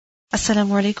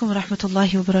Assalamu alaikum wa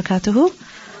rahmatullahi wa barakatuhu.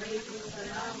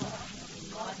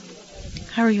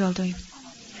 How are you all doing?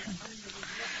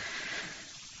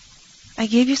 I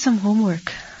gave you some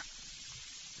homework.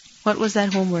 What was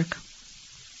that homework?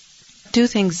 Two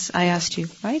things I asked you,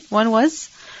 right? One was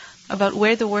about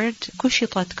where the word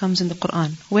kushitat comes in the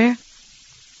Quran. Where?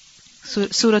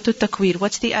 Surah At-Takwir.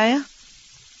 What's the ayah?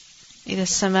 Ida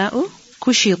as-sama'u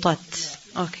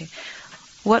kushitat. Okay.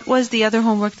 What was the other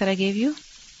homework that I gave you?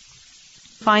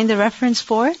 Find the reference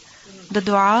for the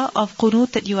dua of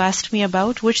qunut that you asked me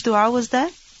about. Which dua was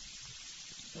that?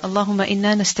 Allahumma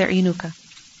inna nasta'inuka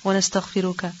wa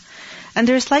nastaghfiruka. And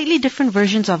there are slightly different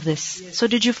versions of this. So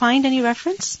did you find any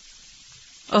reference?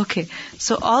 Okay.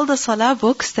 So all the salah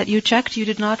books that you checked, you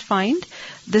did not find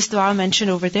this dua mentioned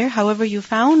over there. However, you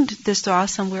found this dua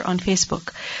somewhere on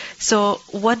Facebook. So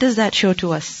what does that show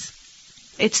to us?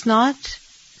 It's not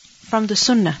from the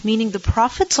sunnah, meaning the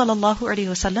Prophet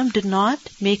ﷺ did not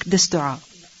make this dua.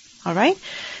 Alright?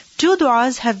 Two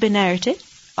du'as have been narrated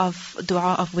of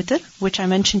dua of witr, which I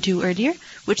mentioned to you earlier,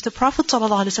 which the Prophet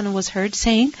ﷺ was heard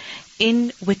saying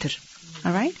in witr.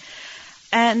 Alright?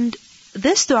 And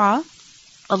this dua,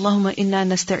 Allahumma inna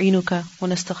nasta'inuka wa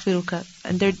nastaghfiruka,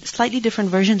 and there are slightly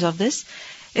different versions of this.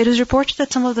 It is reported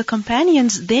that some of the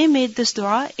companions, they made this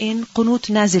dua in qunut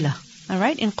nazila.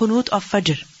 Alright? In qunut of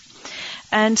fajr.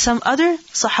 And some other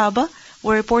Sahaba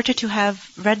were reported to have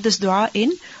read this dua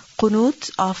in qunut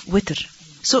of witr.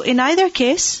 So in either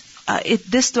case,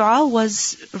 this dua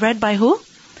was read by who?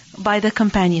 By the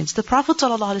companions. The Prophet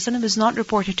ﷺ is not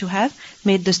reported to have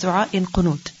made this dua in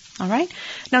qunut. Alright?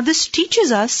 Now this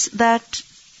teaches us that,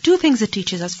 two things it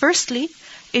teaches us. Firstly,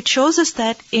 it shows us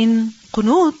that in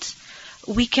qunut,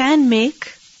 we can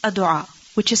make a dua,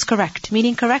 which is correct,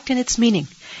 meaning correct in its meaning.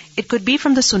 It could be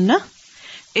from the sunnah,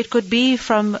 it could be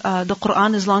from the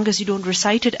Quran as long as you don't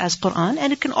recite it as Quran,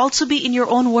 and it can also be in your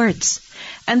own words.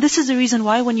 And this is the reason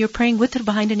why when you're praying witr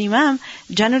behind an imam,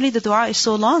 generally the dua is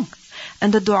so long.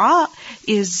 And the dua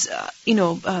is,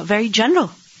 very general.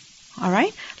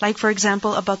 Alright? Like for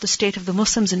example, about the state of the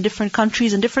Muslims in different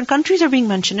countries, and different countries are being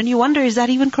mentioned, and you wonder, is that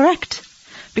even correct?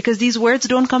 Because these words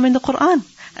don't come in the Quran,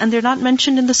 and they're not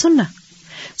mentioned in the Sunnah.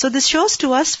 So this shows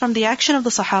to us from the action of the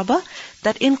Sahaba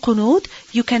that in qunut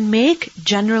you can make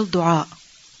general dua.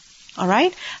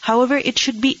 Alright? However, it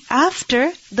should be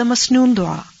after the masnoon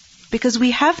dua. Because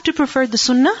we have to prefer the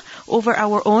sunnah over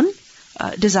our own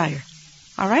desire.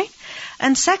 Alright?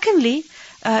 And secondly,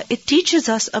 it teaches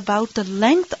us about the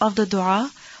length of the dua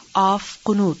of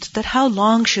qunut. That how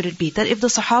long should it be? That if the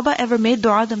Sahaba ever made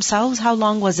dua themselves, how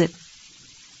long was it?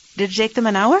 Did it take them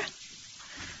an hour?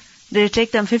 Did it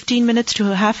take them 15 minutes to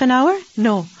half an hour?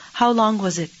 No. How long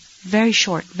was it? Very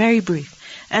short, very brief.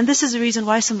 And this is the reason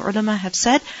why some ulama have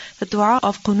said the dua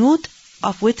of qunut,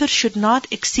 of witr, should not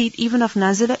exceed, even of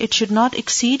nazila, it should not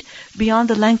exceed beyond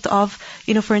the length of,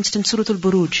 for instance, Surah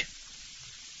Al-Buruj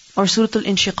or Surah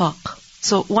Al-Inshiqaq.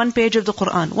 So 1 page of the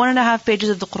Quran, 1.5 pages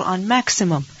of the Quran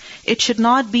maximum. It should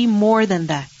not be more than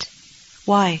that.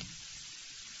 Why?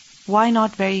 Why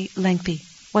not very lengthy?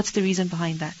 What's the reason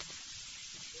behind that?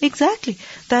 Exactly.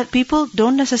 That people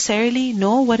don't necessarily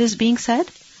know what is being said,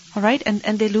 alright,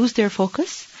 and they lose their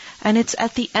focus. And it's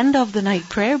at the end of the night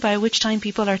prayer, by which time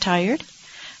people are tired.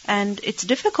 And it's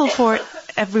difficult for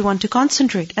everyone to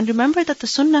concentrate. And remember that the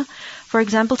sunnah, for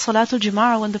example, Salatul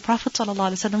Jama'ah, when the Prophet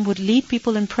ﷺ would lead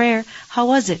people in prayer, how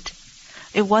was it?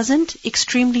 It wasn't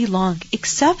extremely long,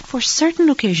 except for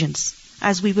certain occasions,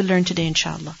 as we will learn today,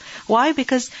 inshallah. Why?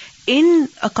 Because in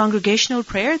a congregational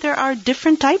prayer, there are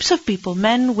different types of people,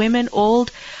 men, women,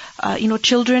 old,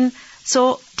 children.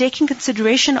 So, taking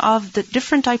consideration of the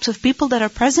different types of people that are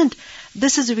present,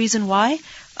 this is the reason why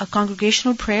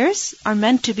congregational prayers are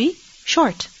meant to be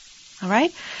short.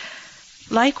 Alright?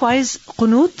 Likewise,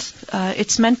 qunut,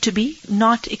 it's meant to be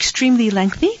not extremely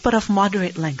lengthy, but of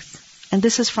moderate length. And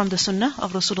this is from the sunnah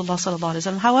of Rasulullah sallallahu alaihi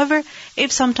wasallam. However,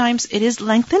 if sometimes it is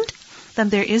lengthened, then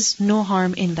there is no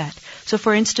harm in that. So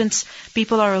for instance,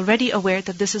 people are already aware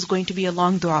that this is going to be a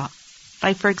long dua.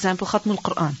 Like for example, Khatmul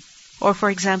Quran. Or for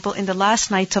example, in the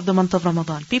last nights of the month of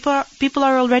Ramadan. People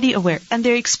are already aware, and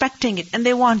they're expecting it, and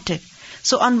they want it.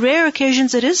 So on rare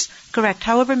occasions it is correct.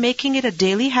 However, making it a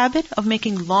daily habit of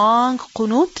making long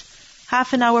qunut,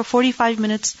 half an hour, 45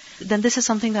 minutes, then this is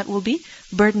something that will be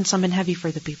burdensome and heavy for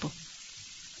the people.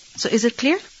 So is it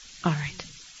clear? Alright.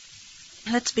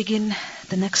 Let's begin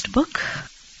the next book.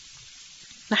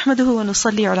 نحمده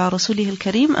ونصلي على رسوله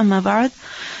الكريم أما بعد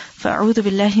فأعوذ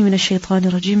بالله من الشيطان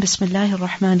الرجيم بسم الله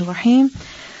الرحمن الرحيم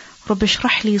رب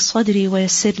اشرح لي صدري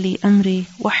ويسر لي أمري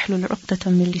واحلل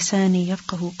عقدة من لساني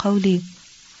يفقه قولي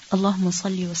اللهم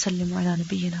صل وسلم على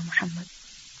نبينا محمد.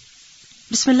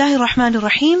 Bismillahir Rahmanir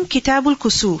Rahim. Kitabul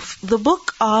Kusuf. The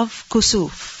book of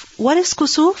Kusuf. What is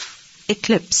Kusuf?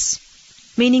 Eclipse.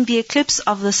 Meaning the eclipse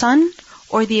of the sun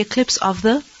or the eclipse of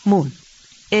the moon.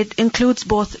 It includes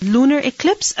both lunar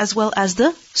eclipse as well as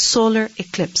the solar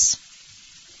eclipse.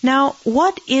 Now,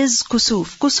 what is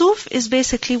Kusuf? Kusuf is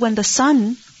basically when the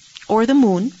sun or the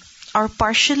moon are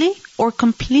partially or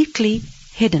completely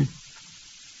hidden.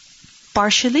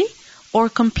 Partially or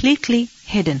completely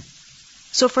hidden.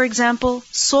 So for example,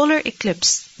 solar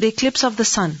eclipse, the eclipse of the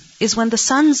sun, is when the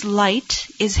sun's light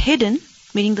is hidden,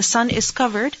 meaning the sun is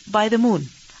covered by the moon.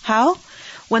 How?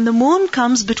 When the moon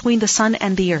comes between the sun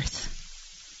and the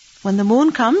earth. When the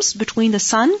moon comes between the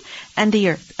sun and the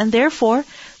earth. And therefore,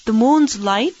 the moon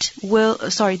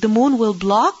will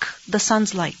block the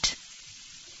sun's light.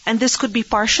 And this could be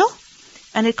partial,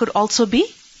 and it could also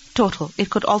be total. It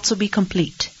could also be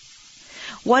complete.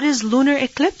 What is lunar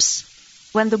eclipse?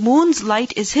 When the moon's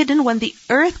light is hidden, when the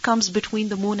earth comes between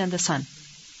the moon and the sun.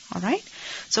 Alright?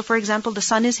 So for example, the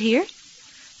sun is here,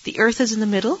 the earth is in the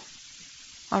middle,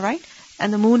 alright?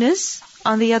 And the moon is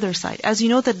on the other side. As you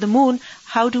know that the moon,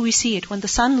 how do we see it? When the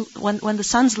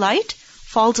sun's light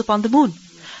falls upon the moon.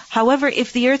 However,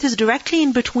 if the earth is directly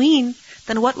in between,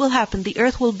 then what will happen? The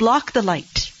earth will block the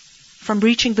light from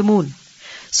reaching the moon.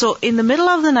 So in the middle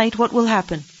of the night, what will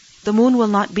happen? The moon will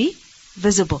not be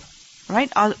visible.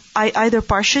 Right? Either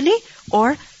partially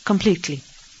or completely.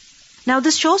 Now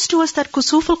this shows to us that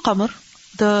Kusuf al-Qamar,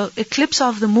 the eclipse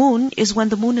of the moon, is when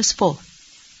the moon is full.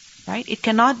 Right? It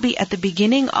cannot be at the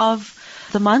beginning of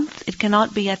the month. It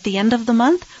cannot be at the end of the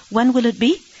month. When will it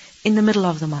be? In the middle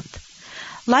of the month.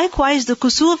 Likewise, the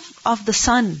Kusuf of the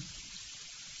sun,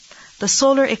 the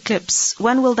solar eclipse,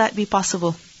 when will that be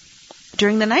possible?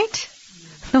 During the night?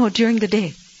 No, during the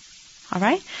day.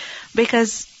 Alright?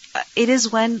 Because it is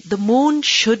when the moon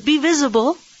should be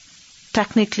visible.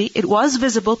 Technically, it was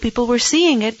visible. People were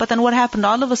seeing it. But then what happened?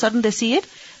 All of a sudden, they see it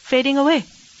fading away.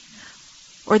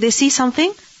 Or they see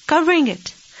something covering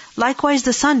it. Likewise,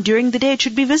 the sun, during the day, it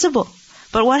should be visible.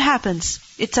 But what happens?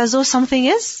 It's as though something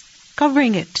is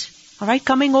covering it. Alright?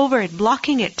 Coming over it,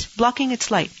 blocking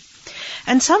its light.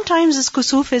 And sometimes this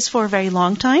kusuf is for a very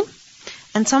long time.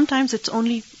 And sometimes it's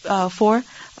only for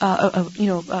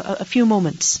a few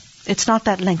moments. It's not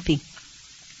that lengthy.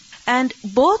 And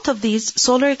both of these,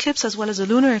 solar eclipse as well as the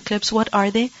lunar eclipse, what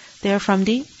are they? They are from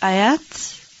the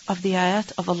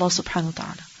ayat of Allah subhanahu wa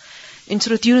ta'ala. In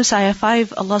Surah Yunus, ayah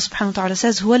 5, Allah subhanahu wa ta'ala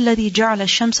says, هُوَ الَّذِي جَعْلَ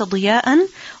الشَّمْسَ ضِيَاءً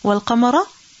وَالْقَمَرَ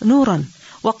نُورًا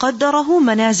وَقَدَّرَهُ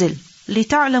مَنَازِلَ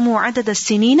لِتَعْلَمُوا عَدَدَ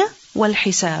السِّنِينَ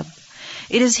وَالْحِسَابِ.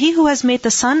 It is He who has made the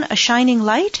sun a shining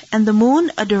light and the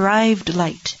moon a derived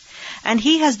light. And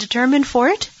He has determined for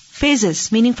it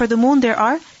phases, meaning for the moon there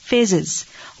are phases.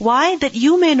 Why? That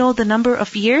you may know the number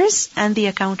of years and the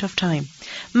account of time.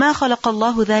 مَا خَلَقَ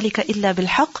اللَّهُ ذَلِكَ إِلَّا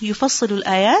بِالْحَقِّ يُفَصِّلُ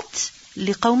الْآيَاتِ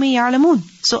لِقَوْمٍ يَعْلَمُونَ.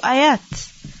 So ayat,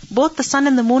 both the sun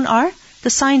and the moon are the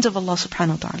signs of Allah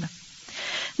subhanahu wa ta'ala.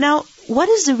 Now, what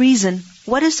is the reason,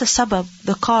 what is the sabab,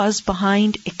 the cause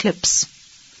behind eclipse?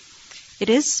 It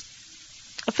is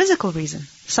a physical reason.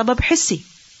 Sabab hissi.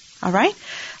 Alright?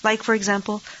 Like for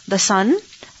example, the sun,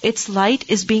 its light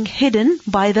is being hidden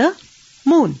by the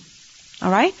moon.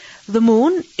 Alright? The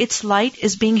moon, its light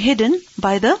is being hidden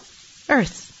by the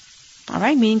earth.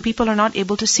 Alright? Meaning people are not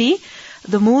able to see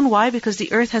the moon. Why? Because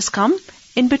the earth has come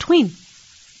in between.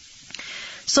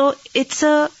 So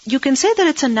you can say that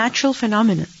it's a natural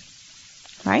phenomenon.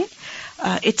 Right?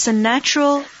 It's a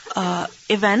natural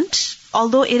event,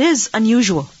 although it is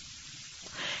unusual.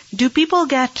 Do people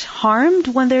get harmed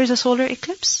when there is a solar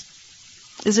eclipse?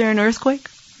 Is there an earthquake?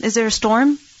 Is there a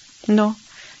storm? No.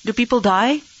 Do people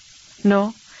die?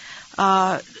 No.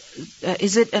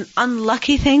 Is it an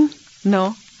unlucky thing?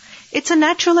 No. It's a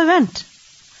natural event.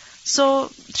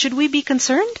 So, should we be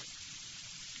concerned?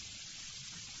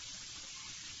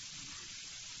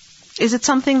 Is it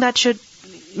something that should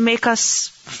make us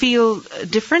feel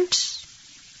different?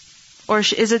 Or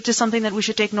is it just something that we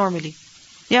should take normally?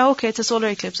 Yeah, okay, it's a solar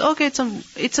eclipse. Okay,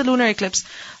 it's a lunar eclipse.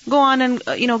 Go on and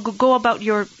go about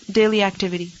your daily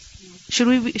activity.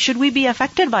 Should we be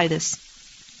affected by this?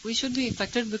 We should be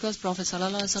affected because Prophet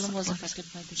ﷺ was affected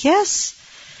by this. Yes.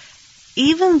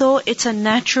 Even though it's a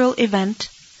natural event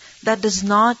that does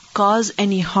not cause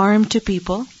any harm to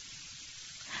people,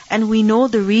 and we know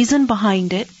the reason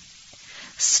behind it,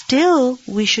 still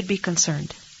we should be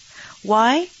concerned.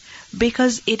 Why?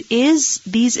 Because it is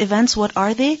these events, what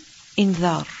are they?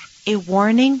 Indhar, a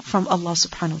warning from Allah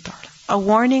subhanahu wa ta'ala, a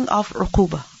warning of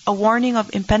uqubah, a warning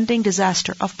of impending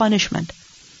disaster, of punishment.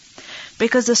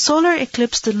 Because the solar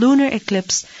eclipse, the lunar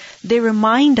eclipse, they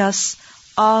remind us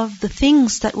of the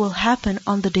things that will happen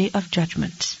on the Day of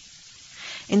Judgment.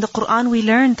 In the Quran we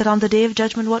learned that on the Day of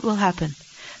Judgment what will happen?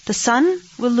 The sun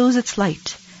will lose its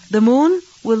light. The moon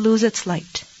will lose its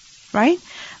light. Right?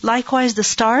 Likewise the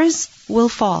stars will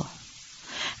fall.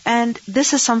 And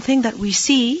this is something that we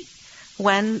see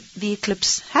when the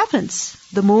eclipse happens.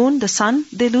 The moon, the sun,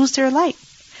 they lose their light.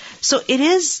 So it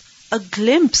is a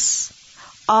glimpse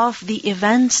of the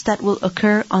events that will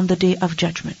occur on the Day of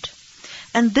Judgment.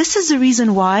 And this is the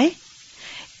reason why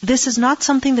this is not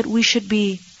something that we should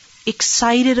be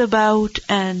excited about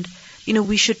and,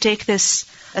 we should take this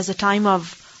as a time of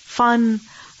fun.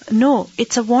 No,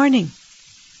 it's a warning.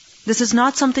 This is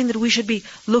not something that we should be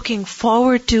looking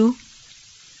forward to,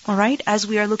 alright, as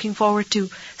we are looking forward to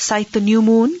sight the new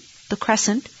moon, the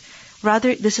crescent.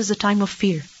 Rather, this is a time of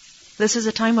fear. This is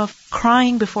a time of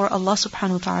crying before Allah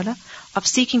subhanahu wa ta'ala, of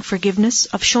seeking forgiveness,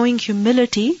 of showing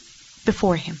humility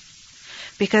before Him.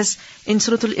 Because in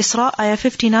Surah Al-Isra, ayah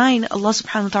 59, Allah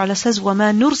subhanahu wa ta'ala says,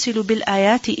 وَمَا نُرْسِلُ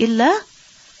بِالْآيَاتِ إِلَّا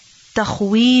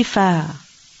تَخْوِيفًا.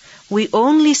 We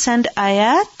only send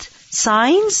ayat,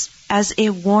 signs, as a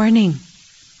warning.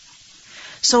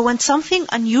 So when something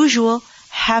unusual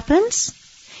happens,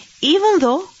 even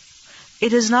though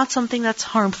it is not something that's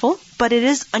harmful, but it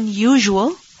is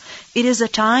unusual, it is a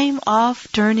time of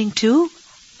turning to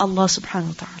Allah subhanahu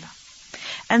wa ta'ala.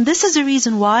 And this is the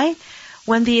reason why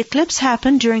when the eclipse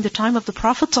happened during the time of the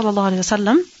Prophet sallallahu alaihi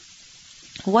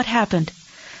wasallam, what happened?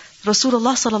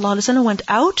 Rasulullah sallallahu alaihi wasallam went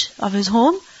out of his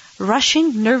home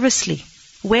rushing nervously.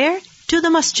 Where? To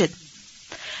the masjid.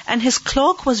 And his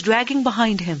cloak was dragging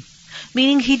behind him.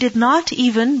 Meaning he did not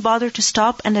even bother to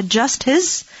stop and adjust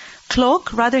his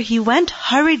cloak. Rather, he went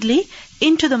hurriedly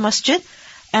into the masjid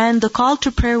and the call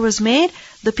to prayer was made.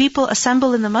 The people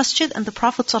assembled in the masjid and the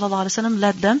Prophet ﷺ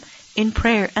led them in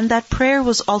prayer. And that prayer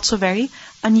was also very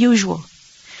unusual.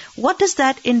 What does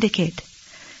that indicate?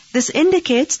 This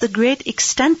indicates the great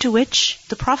extent to which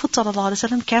the Prophet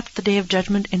ﷺ kept the Day of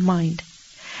Judgment in mind.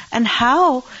 And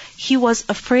how he was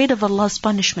afraid of Allah's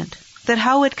punishment. That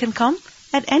how it can come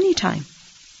at any time.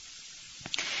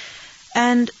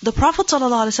 And the Prophet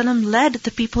ﷺ led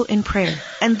the people in prayer.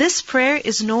 And this prayer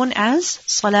is known as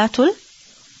Salatul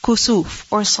Kusuf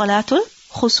or Salatul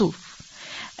Khusuf.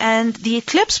 And the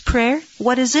eclipse prayer,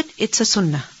 what is it? It's a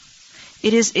sunnah.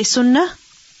 It is a sunnah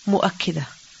mu'akkida.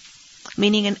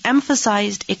 Meaning an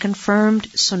emphasized, a confirmed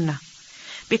sunnah.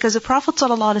 Because the Prophet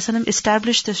ﷺ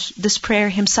established this prayer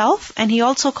himself, and he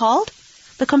also called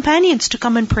the companions to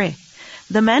come and pray.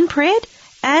 The men prayed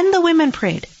and the women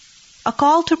prayed. A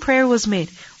call to prayer was made.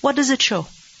 What does it show?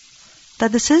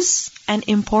 That this is an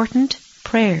important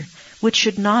prayer, which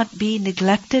should not be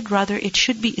neglected, rather it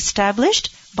should be established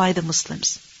by the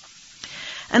Muslims.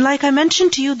 And like I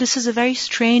mentioned to you, this is a very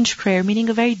strange prayer, meaning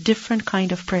a very different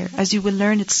kind of prayer, as you will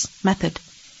learn its method.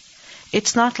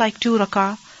 It's not like 2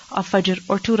 rak'ah of Fajr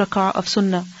or 2 rak'ah of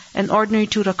Sunnah, an ordinary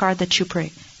 2 rak'ah that you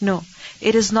pray. No.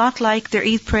 It is not like the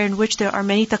Eid prayer in which there are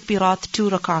many takbirat, 2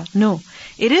 rak'ah. No.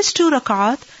 It is 2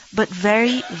 rak'at, but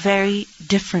very, very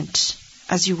different,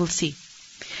 as you will see.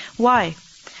 Why?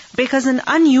 Because an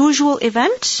unusual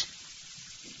event,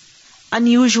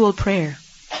 unusual prayer.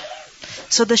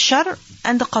 So the shar'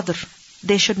 and the qadr,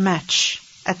 they should match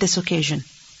at this occasion.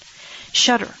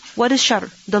 Shar', what is shar'?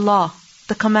 The law,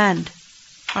 the command.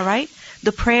 Alright?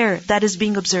 The prayer that is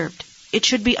being observed. It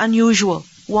should be unusual.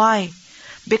 Why?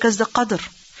 Because the qadr,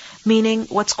 meaning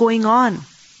what's going on,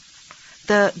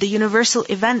 the universal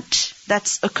event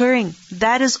that's occurring,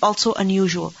 that is also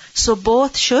unusual. So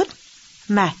both should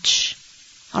match.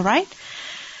 Alright?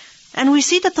 And we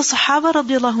see that the Sahaba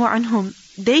radiallahu anhum,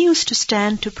 they used to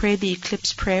stand to pray the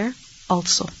eclipse prayer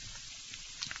also.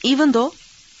 Even though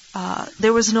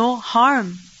there was no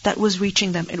harm that was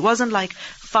reaching them. It wasn't like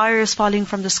fire is falling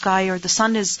from the sky or the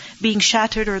sun is being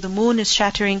shattered or the moon is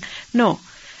shattering. No.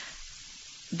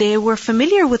 They were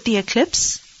familiar with the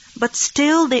eclipse, but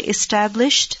still they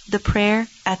established the prayer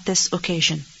at this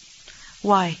occasion.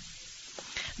 Why?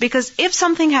 Because if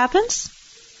something happens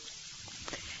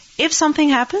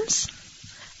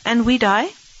and we die,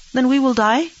 then we will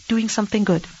die doing something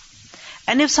good.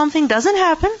 And if something doesn't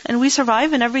happen and we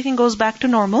survive and everything goes back to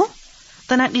normal,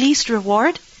 then at least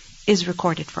reward is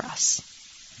recorded for us.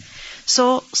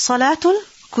 So, Salatul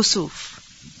Kusuf.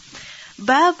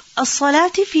 Bab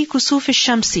as-salati fi kusuf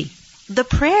ash-shamsi. The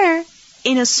prayer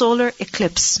in a solar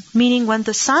eclipse, meaning when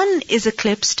the sun is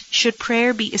eclipsed, should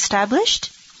prayer be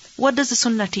established? What does the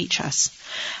sunnah teach us?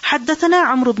 حدثنا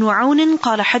عمرو بن عون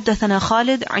قال حدثنا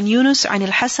خالد عن يونس عن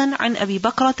الحسن عن أبي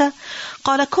بكرة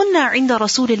قال كنا عند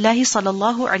رسول الله صلى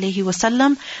الله عليه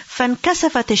وسلم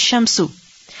فانكسفت الشمس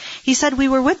He said, we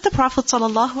were with the Prophet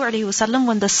ﷺ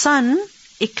when the sun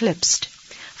eclipsed.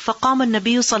 فَقَامَ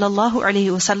النَّبِيُّ صَلَى اللَّهُ عَلَيْهِ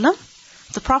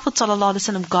وَسَلَّمَ. The Prophet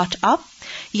ﷺ got up.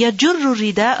 يَجُرُّ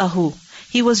رِدَاءَهُ.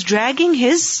 He was dragging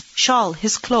his shawl,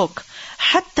 his cloak.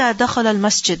 حَتَّى دَخَلَ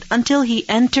الْمَسْجِدِ. Until he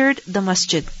entered the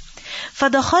masjid.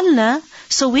 فَدَخَلْنَا.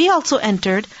 So we also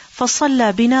entered.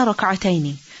 فَصَلَّى بِنَا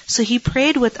رَكْعَتَيْنِ. So he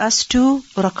prayed with us 2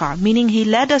 rak'ah, meaning he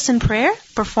led us in prayer,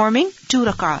 performing 2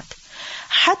 rak'at.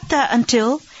 Hatta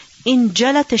until in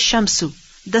jalat ash-shamsu,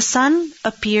 the sun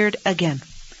appeared again.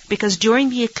 Because during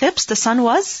the eclipse, the sun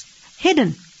was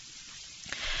hidden.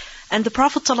 And the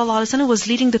Prophet ﷺ was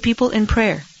leading the people in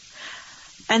prayer.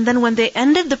 And then when they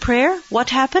ended the prayer, what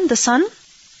happened? The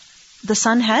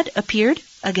sun had appeared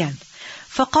again.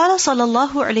 فَقَالَ صَلَى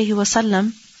اللَّهُ عَلَيْهِ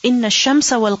وَسَلَّمَ إِنَّ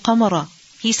الشَّمْسَ وَالْقَمَرَ.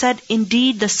 He said,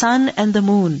 indeed the sun and the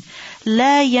moon,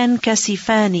 لَا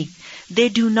يَنْكَسِفَانِ. They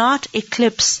do not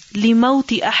eclipse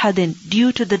لِمَوْتِ أَحَدٍ,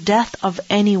 due to the death of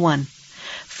anyone.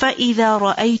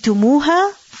 فَإِذَا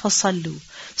رَأَيْتُمُوهَا فَصَلُّوا.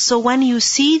 So when you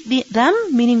see them,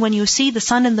 meaning when you see the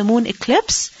sun and the moon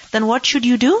eclipse, then what should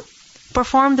you do?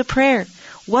 Perform the prayer.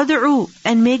 وَدْعُوا,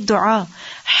 and make dua.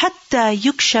 حَتَّى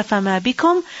يُكْشَفَ مَا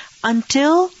بِكُمْ,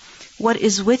 until what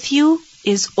is with you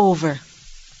is over.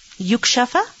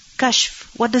 Yukshafa, kashf.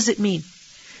 What does it mean?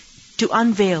 To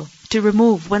unveil, to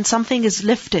remove. When something is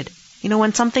lifted.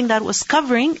 When something that was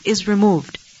covering is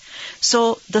removed.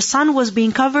 So the sun was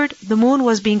being covered, the moon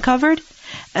was being covered,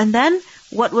 and then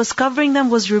what was covering them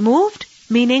was removed,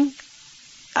 meaning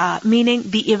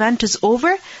the event is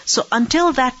over. So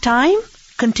until that time,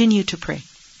 continue to pray.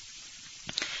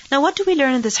 Now what do we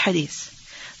learn in this hadith?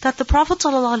 That the Prophet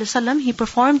ﷺ, he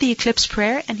performed the eclipse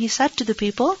prayer and he said to the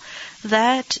people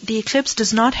that the eclipse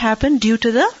does not happen due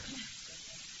to the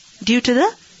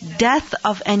death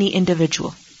of any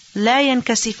individual. لا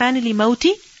ينكسفان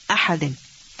لموت أحد.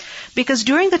 Because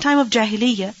during the time of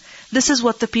Jahiliyyah, this is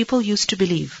what the people used to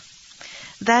believe.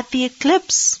 That the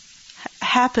eclipse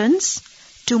happens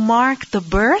to mark the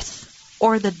birth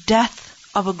or the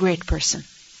death of a great person.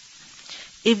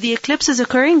 If the eclipse is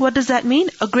occurring, what does that mean?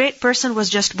 A great person was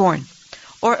just born.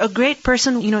 Or a great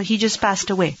person, he just passed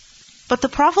away. But the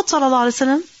Prophet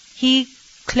ﷺ, he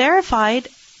clarified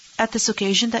at this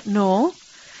occasion that no,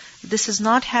 this is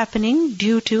not happening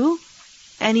due to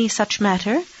any such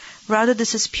matter. Rather,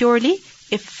 this is purely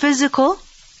a physical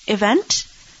event,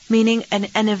 meaning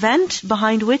an event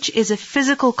behind which is a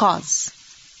physical cause.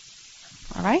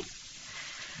 Alright?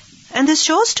 And this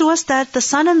shows to us that the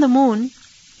sun and the moon,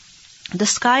 the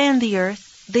sky and the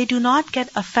earth, they do not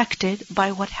get affected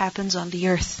by what happens on the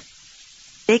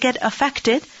earth. They get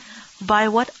affected by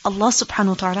what Allah subhanahu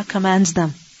wa ta'ala commands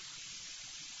them.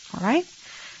 Alright?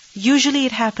 Usually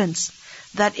it happens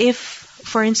that if,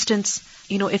 for instance,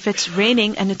 if it's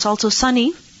raining and it's also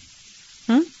sunny,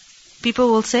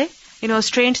 people will say, a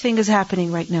strange thing is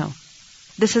happening right now.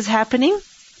 This is happening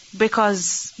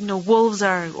because, wolves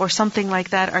or something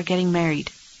like that are getting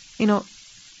married.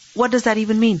 What does that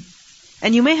even mean?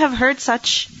 And you may have heard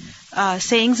such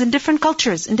sayings in different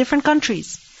cultures, in different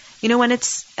countries. When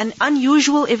it's an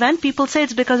unusual event, people say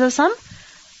it's because of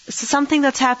something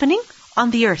that's happening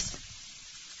on the earth.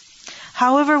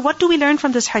 However, what do we learn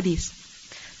from this hadith?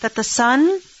 That the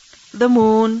sun, the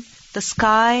moon, the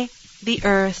sky, the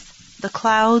earth, the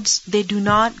clouds, they do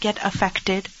not get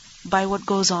affected by what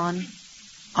goes on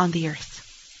the earth.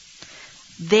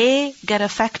 They get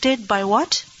affected by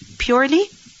what? Purely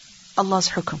Allah's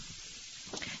hukum.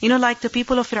 Like the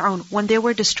people of Fir'aun, when they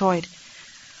were destroyed,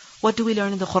 what do we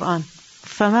learn in the Quran?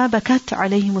 فَمَا بَكَتْ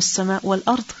عَلَيْهِمُ السَّمَاءُ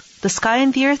وَالْأَرْضُ. The sky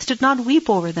and the earth did not weep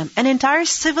over them. An entire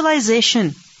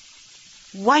civilization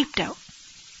wiped out.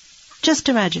 Just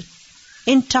imagine.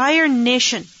 Entire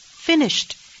nation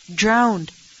finished,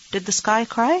 drowned. Did the sky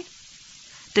cry?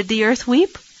 Did the earth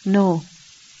weep? No.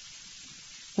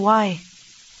 Why?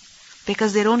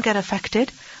 Because they don't get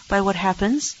affected by what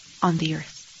happens on the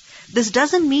earth. This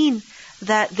doesn't mean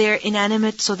that they're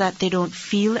inanimate so that they don't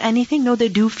feel anything. No, they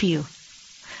do feel.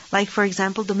 Like, for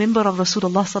example, the mimbar of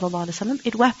Rasulullah sallallahu alaihi wasallam,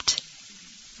 it wept.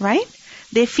 Right?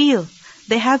 They feel.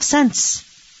 They have sense.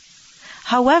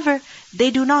 However,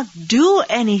 they do not do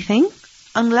anything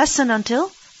unless and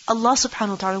until Allah subhanahu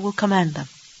wa ta'ala will command them.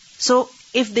 So,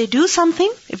 if they do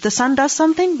something, if the sun does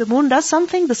something, the moon does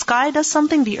something, the sky does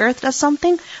something, the earth does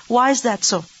something, why is that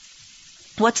so?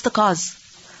 What's the cause?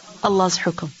 Allah's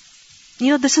hukum.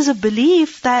 This is a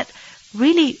belief that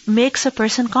really makes a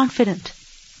person confident.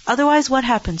 Otherwise, what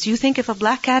happens? You think if a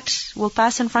black cat will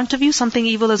pass in front of you, something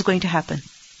evil is going to happen.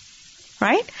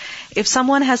 Right? If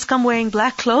someone has come wearing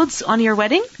black clothes on your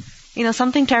wedding,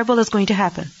 something terrible is going to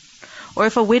happen. Or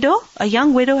if a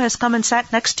young widow has come and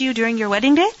sat next to you during your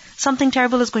wedding day, something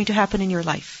terrible is going to happen in your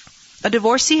life. A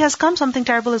divorcee has come, something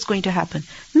terrible is going to happen.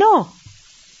 No.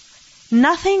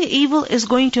 Nothing evil is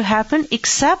going to happen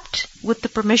except with the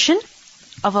permission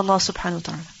of Allah subhanahu wa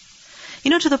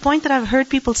ta'ala. To the point that I've heard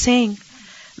people saying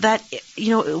that,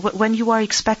 when you are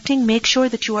expecting, make sure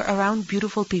that you are around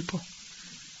beautiful people,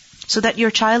 so that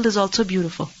your child is also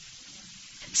beautiful.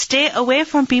 Stay away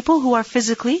from people who are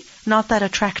physically not that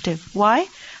attractive. Why?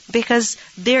 Because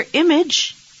their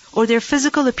image or their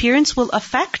physical appearance will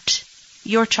affect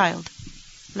your child.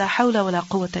 La hawla wa la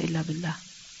quwwata illa billah.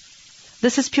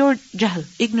 This is pure jahl,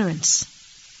 ignorance.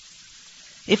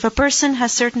 If a person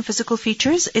has certain physical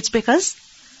features, it's because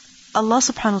Allah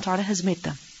subhanahu wa ta'ala has made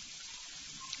them.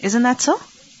 Isn't that so?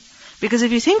 Because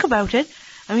if you think about it,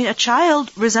 a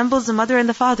child resembles the mother and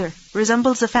the father,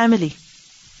 resembles the family.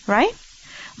 Right?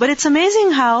 But it's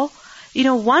amazing how,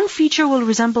 one feature will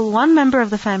resemble one member of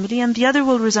the family and the other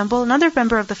will resemble another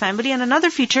member of the family, and another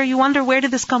feature, you wonder, where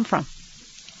did this come from?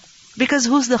 Because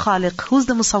who's the Khaliq? Who's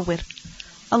the Musawwir?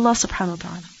 Allah subhanahu wa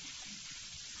ta'ala.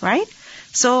 Right?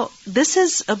 So this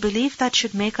is a belief that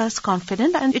should make us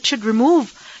confident, and it should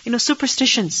remove,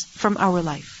 superstitions from our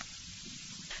life.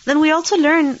 Then we also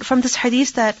learn from this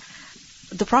hadith that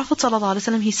the Prophet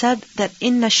ﷺ, he said that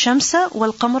إِنَّ الشَّمْسَ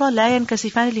وَالْقَمْرَ لَا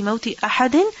يَنْكَسِفَانِ لِمَوْتِ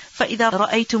أَحَدٍ فَإِذَا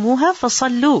رَأَيْتُمُوهَا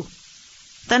فَصَلُّوا.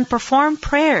 Then perform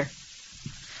prayer.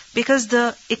 Because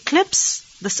the eclipse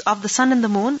of the sun and the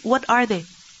moon, what are they?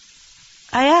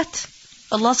 Ayat.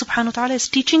 Allah subhanahu wa ta'ala is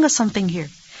teaching us something here.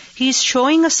 He is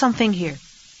showing us something here.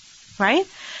 Right?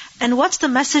 And what's the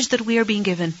message that we are being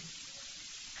given?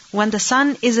 When the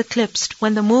sun is eclipsed,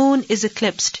 when the moon is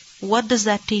eclipsed, what does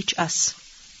that teach us?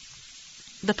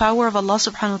 The power of Allah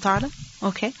subhanahu wa ta'ala.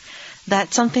 Okay.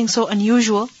 That something so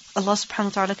unusual, Allah subhanahu wa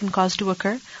ta'ala can cause to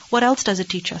occur. What else does it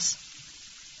teach us?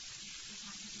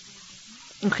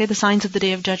 Okay, the signs of the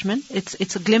Day of Judgment.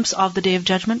 It's a glimpse of the Day of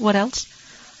Judgment. What else?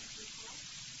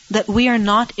 That we are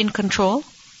not in control.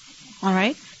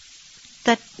 Alright?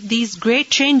 That these great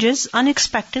changes,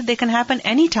 unexpected, they can happen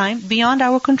anytime beyond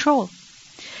our control.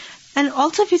 And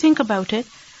also if you think about it,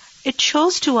 it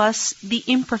shows to us the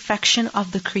imperfection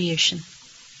of the creation.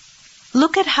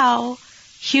 Look at how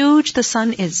huge the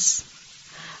sun is.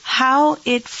 How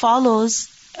it follows,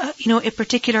 a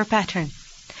particular pattern.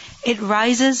 It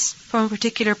rises from a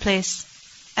particular place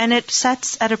and it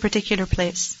sets at a particular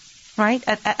place, right?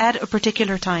 At a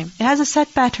particular time. It has a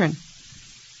set pattern,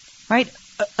 right?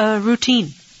 A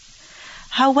routine.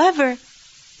 However,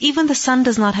 even the sun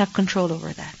does not have control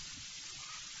over that.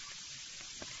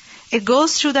 It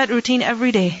goes through that routine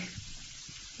every day,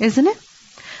 isn't it?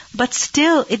 But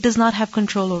still, it does not have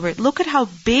control over it. Look at how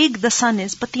big the sun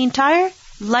is, but the entire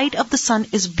light of the sun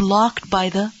is blocked by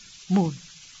the moon.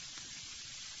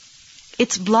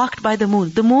 It's blocked by the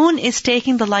moon. The moon is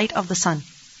taking the light of the sun.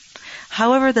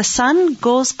 However, the sun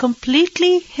goes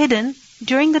completely hidden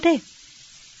during the day.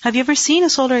 Have you ever seen a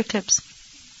solar eclipse?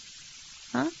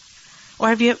 Huh? Or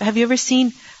have you ever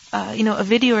seen, a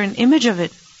video or an image of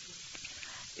it?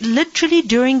 Literally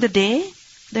during the day,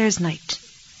 there is night.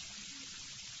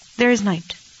 There is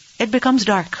night. It becomes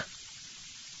dark.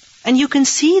 And you can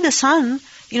see the sun,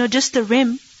 just the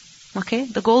rim, okay,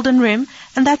 the golden rim,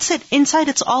 and that's it. Inside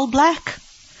it's all black.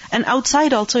 And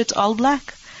outside also it's all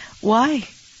black. Why?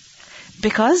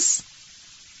 Because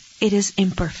it is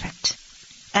imperfect.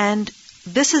 And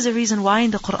this is the reason why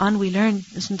in the Quran we learn,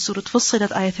 in Surah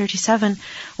Fussilat, ayah 37,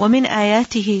 وَمِنْ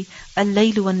آيَاتِهِ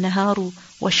اللَّيْلُ وَالنَّهَارُ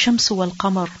وَالشَّمْسُ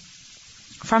وَالْقَمَرُ.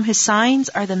 From His signs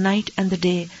are the night and the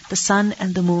day, the sun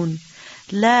and the moon.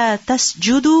 لَا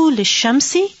تَسْجُدُوا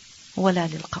لِلشَّمْسِ وَلَا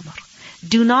لِلْقَمَرِ.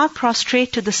 Do not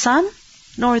prostrate to the sun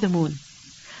nor the moon.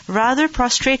 Rather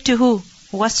prostrate to who?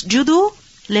 وَاسْجُدُوا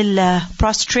لِلَّهِ.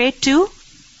 Prostrate to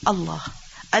Allah.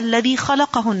 الَّذِي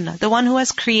خَلَقَهُنَّ. The one who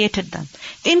has created them.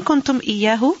 إِن كُنْتُمْ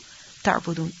إِيَّاهُ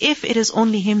تَعْبُدُونَ. If it is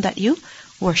only Him that you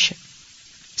worship.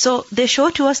 So they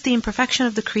show to us the imperfection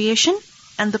of the creation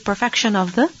and the perfection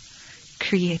of the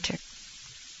Creator.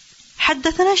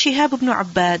 حدثنا شهاب بن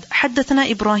عباد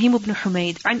حدثنا إبراهيم بن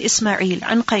حميد عن إسماعيل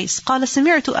عن قيس قال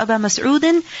سمعت أبا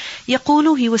مسعود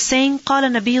يقول, he was saying, قال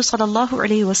النبي صلى الله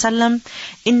عليه وسلم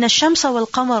إن الشمس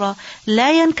والقمر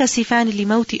لا ينكسفان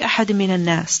لموت أحد من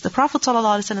الناس. The Prophet صلى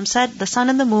الله عليه وسلم said, the sun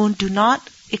and the moon do not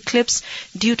eclipse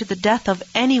due to the death of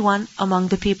anyone among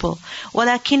the people.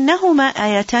 ولكنهما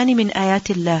آياتان من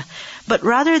آيات الله. But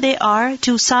rather they are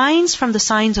two signs from the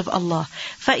signs of Allah.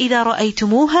 فَإِذَا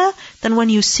رَأَيْتُمُوهَا. Then when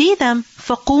you see them,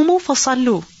 فَقُومُوا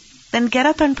فَصَلُّوا. Then get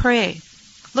up and pray.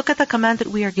 Look at the command that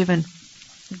we are given.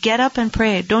 Get up and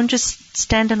pray. Don't just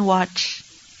stand and watch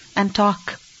and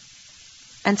talk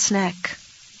and snack.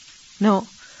 No.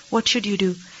 What should you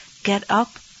do? Get up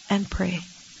and pray.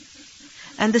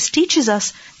 And this teaches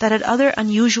us that at other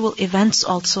unusual events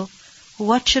also,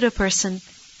 what should a person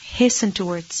hasten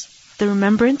towards? The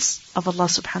remembrance of Allah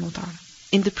subhanahu wa ta'ala.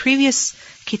 In the previous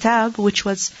kitab, which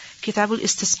was Kitabul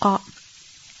Istisqa,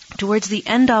 towards the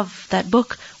end of that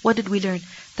book, what did we learn?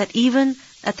 That even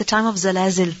at the time of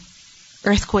zalazil,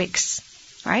 earthquakes,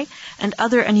 right? And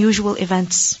other unusual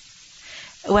events,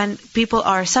 when people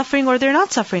are suffering or they're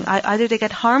not suffering, either they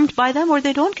get harmed by them or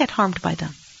they don't get harmed by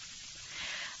them.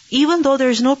 Even though there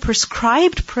is no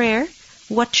prescribed prayer,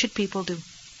 what should people do?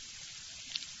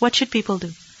 What should people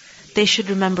do? They should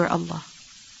remember Allah.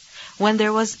 When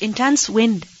there was intense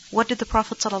wind, what did the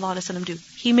Prophet ﷺ do?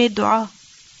 He made dua.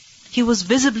 He was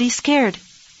visibly scared.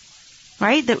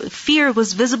 Right? The fear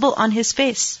was visible on his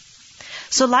face.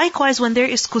 So likewise, when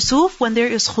there is kusuf, when there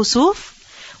is khusuf,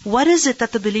 what is it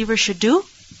that the believer should do?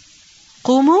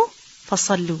 Qumu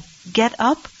fasallu. Get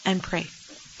up and pray.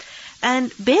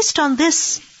 And based on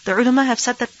this, the ulama have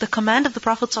said that the command of the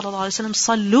Prophet ﷺ,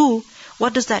 sallu,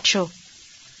 what does that show?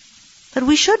 That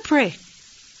we should pray.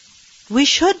 We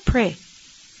should pray.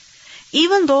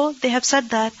 Even though they have said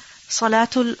that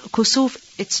Salatul Kusuf,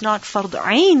 it's not fard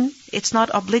ayn, it's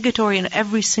not obligatory in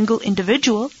every single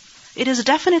individual, it is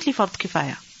definitely fard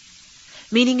kifaya.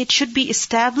 Meaning it should be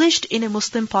established in a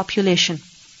Muslim population.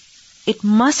 It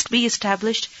must be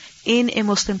established in a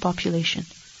Muslim population.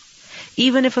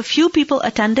 Even if a few people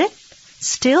attend it,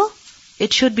 still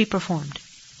it should be performed.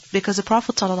 Because the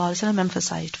Prophet ﷺ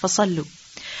emphasized, فَصَلُّوا.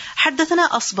 حدثنا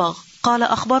أصبغ قال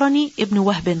أخبرني ابن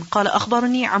وهب قال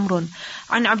أخبرني عمرو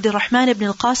عن عبد الرحمن بن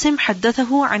القاسم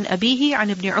حدثه عن أبيه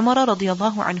عن ابن عمر رضي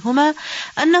الله عنهما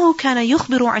أنه كان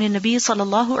يخبر عن النبي صلى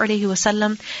الله عليه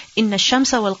وسلم إن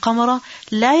الشمس والقمر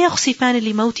لا يخسفان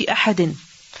لموت أحد.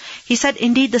 He said,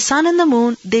 indeed the sun and the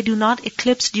moon, they do not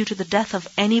eclipse due to the death of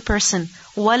any person,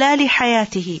 ولا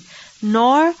لحياته,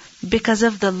 nor because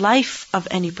of the life of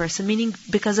any person, meaning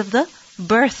because of the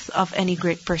birth of any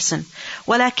great person.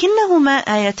 وَلَكِنَّهُمَا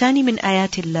آيَتَانِ مِنْ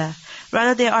آيَاتِ اللَّهِ.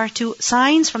 Rather, they are two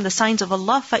signs from the signs of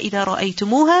Allah. فَإِذَا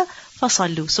رَأَيْتُمُوهَا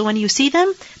فَصَلُّوا. So when you see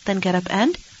them, then get up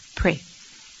and pray.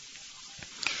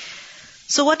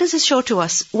 So what does this show to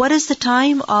us? What is the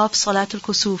time of Salatul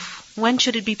Kusuf? When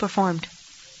should it be performed?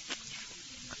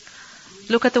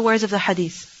 Look at the words of the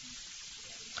hadith.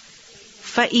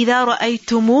 فَإِذَا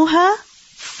رَأَيْتُمُوهَا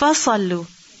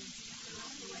فَصَلُّوا.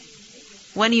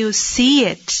 When you see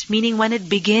it, meaning when it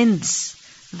begins,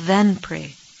 then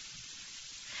pray.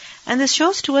 And this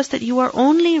shows to us that you are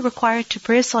only required to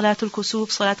pray Salatul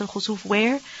Khusuf,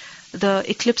 where the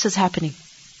eclipse is happening.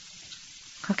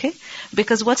 Okay?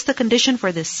 Because what's the condition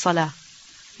for this salah?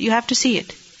 You have to see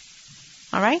it.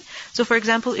 Alright? So for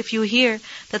example, if you hear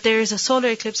that there is a solar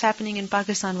eclipse happening in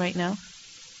Pakistan right now,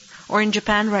 or in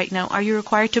Japan right now, are you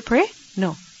required to pray?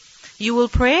 No. You will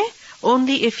pray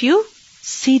only if you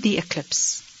see the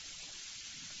eclipse.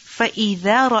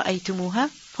 فَإِذَا رَأَيْتُمُوهَا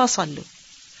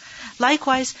فَصَلُّوا.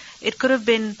 Likewise, it could have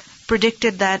been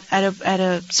predicted that at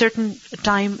a certain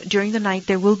time during the night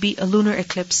there will be a lunar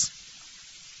eclipse.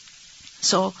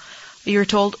 So you're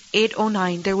told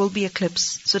 8:09 there will be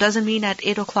eclipse. So it doesn't mean at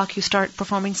 8 o'clock you start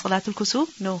performing Salatul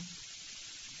Kusuf. No.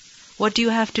 What do you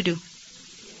have to do?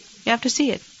 You have to see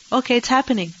it. Okay, it's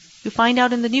happening. You find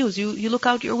out in the news. You look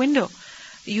out your window.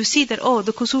 You see that, oh,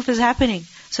 the kusuf is happening.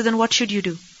 So then what should you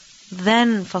do?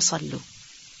 Then fasallu.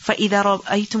 فَإِذَا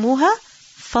رَأَيْتُمُوهَا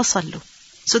فَصَلُّوا.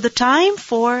 So the time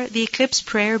for the eclipse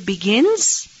prayer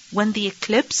begins when the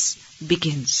eclipse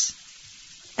begins.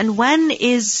 And when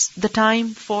is the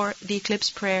time for the eclipse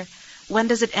prayer? When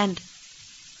does it end?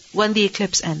 When the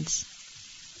eclipse ends.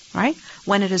 Right?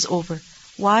 When it is over.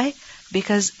 Why?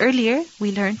 Because earlier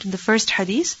we learned in the first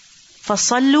hadith,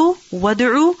 فَصَلُّوا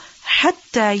وَدُعُوا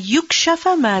حَتَّى يُكْشَفَ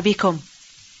مَا بِكُمْ.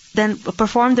 Then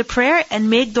perform the prayer and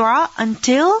make dua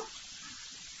until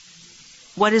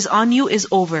what is on you is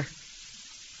over.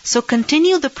 So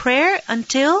continue the prayer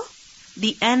until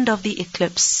the end of the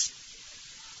eclipse.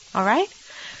 Alright?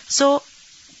 So,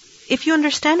 if you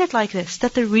understand it like this,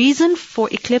 that the reason for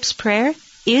eclipse prayer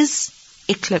is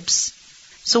eclipse.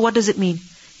 So what does it mean?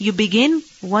 You begin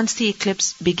once the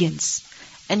eclipse begins.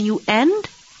 And you end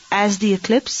as the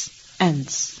eclipse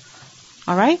ends.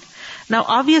 Alright? Now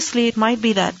obviously it might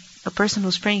be that a person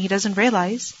who's praying, he doesn't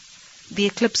realize the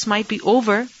eclipse might be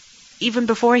over even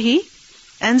before he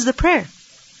ends the prayer.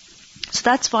 So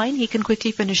that's fine, he can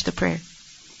quickly finish the prayer.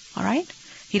 Alright?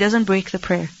 He doesn't break the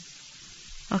prayer.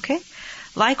 Okay?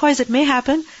 Likewise, it may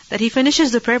happen that he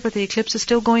finishes the prayer but the eclipse is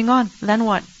still going on. Then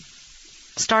what?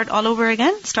 Start all over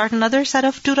again? Start another set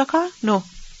of 2 rak'ah? No.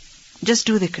 Just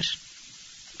do dhikr.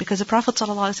 Because the Prophet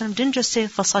ﷺ didn't just say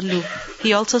fasallu.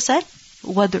 He also said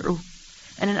wad'u.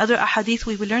 And in other ahadith,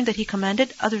 we will learn that He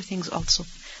commanded other things also.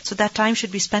 So that time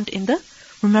should be spent in the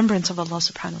remembrance of Allah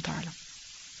subhanahu wa ta'ala.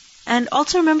 And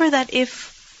also remember that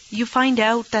if you find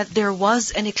out that there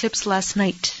was an eclipse last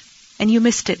night and you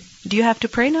missed it, do you have to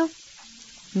pray now?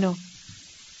 No.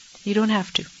 You don't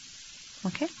have to.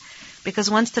 Okay? Because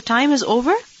once the time is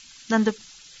over, then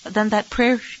that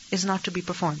prayer is not to be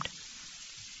performed.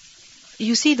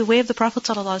 You see, the way of the Prophet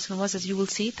ﷺ was, as you will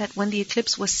see, that when the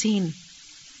eclipse was seen,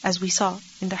 as we saw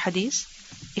in the hadith,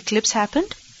 eclipse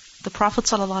happened, the Prophet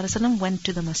ﷺ went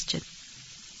to the masjid.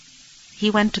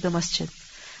 He went to the masjid.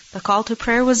 The call to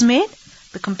prayer was made,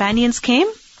 the companions came,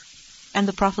 and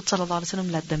the Prophet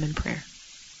ﷺ led them in prayer.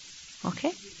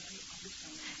 Okay?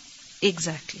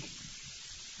 Exactly.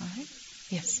 Alright?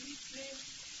 Yes.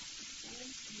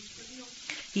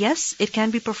 Yes, it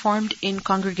can be performed in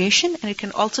congregation and it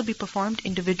can also be performed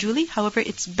individually. However,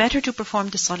 it's better to perform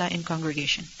the salah in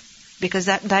congregation because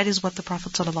that is what the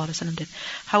Prophet ﷺ did.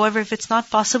 However, if it's not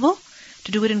possible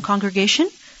to do it in congregation,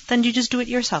 then you just do it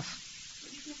yourself.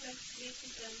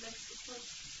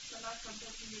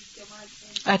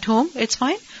 At home, it's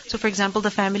fine. So, for example,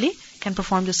 the family can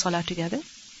perform the salah together.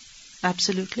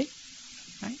 Absolutely.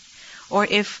 Right? Or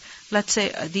if, let's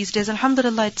say, these days,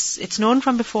 alhamdulillah, it's known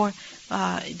from before,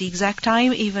 the exact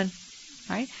time even,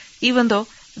 right? Even though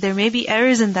there may be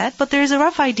errors in that, but there is a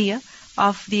rough idea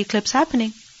of the eclipse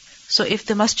happening. So if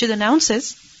the masjid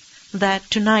announces that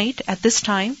tonight, at this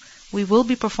time, we will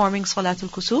be performing Salatul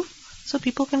Kusuf, so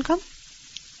people can come.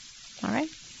 Alright?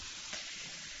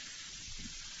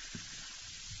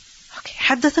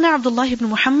 حدثنا عبد الله بن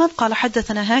محمد قال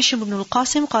حدثنا هاشم بن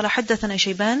القاسم قال حدثنا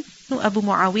شيبان أبو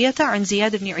معاوية عن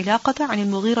زياد بن علاقة عن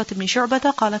المغيرة بن شعبة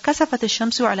قال كسفت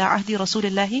الشمس على عهد رسول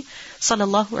الله صلى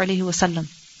الله عليه وسلم.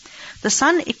 The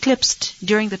sun eclipsed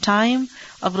during the time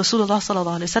of Rasulullah صلى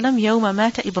الله عليه وسلم يوم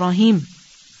مات إبراهيم,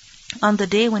 on the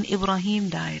day when Ibrahim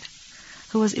died.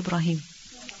 Who was Ibrahim?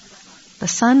 The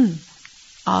son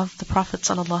of the Prophet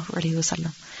صلى الله عليه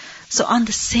وسلم. So on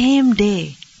the same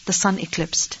day the sun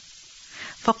eclipsed.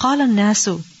 فقال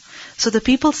الناس, so the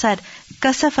people said,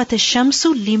 كسفت الشمس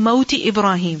لموت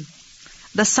إبراهيم.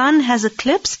 The sun has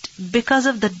eclipsed because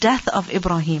of the death of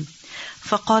Ibrahim.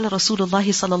 فقال رسول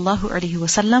الله صلى الله عليه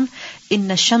وسلم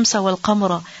إن الشمس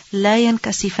والقمر لا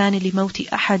ينكسفان لموت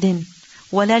أحد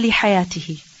ولا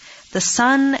لحياته. The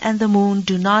sun and the moon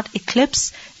do not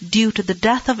eclipse due to the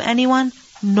death of anyone,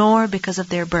 nor because of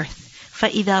their birth.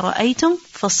 فإذا رأيتم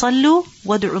فصلوا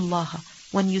وادعوا الله.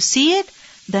 When you see it,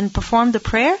 then perform the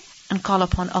prayer and call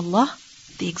upon Allah,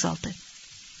 the Exalted.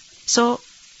 So,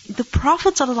 the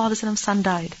Prophet ﷺ's son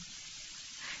died.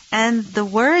 And the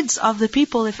words of the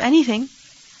people, if anything,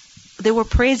 they were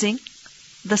praising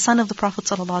the son of the Prophet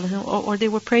ﷺ, or they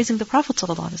were praising the Prophet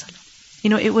ﷺ. You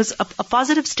know, it was a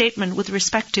positive statement with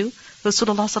respect to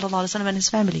Rasulullah ﷺ and his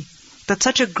family. That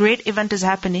such a great event is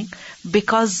happening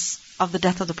because of the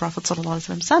death of the Prophet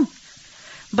ﷺ's son.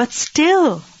 But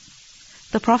still,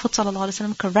 the Prophet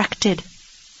ﷺ corrected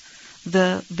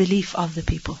the belief of the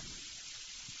people.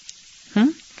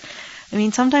 I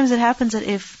mean, sometimes it happens that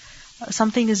if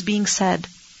something is being said,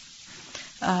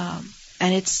 and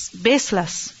it's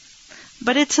baseless,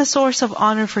 but it's a source of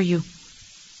honor for you,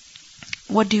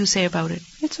 what do you say about it?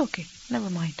 It's okay, never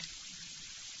mind.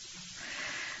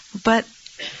 But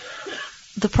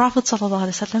the Prophet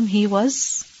ﷺ, he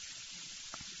was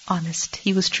honest,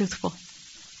 he was truthful,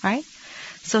 right?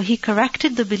 So he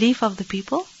corrected the belief of the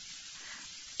people,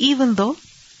 even though,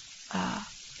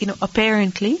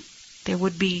 apparently there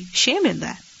would be shame in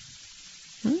that.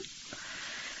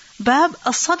 Bab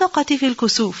as-sadaqati fil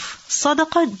kusuf.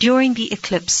 Sadaqah during the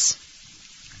eclipse.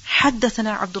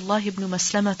 حدثنا عبد الله بن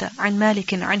مسلمة عن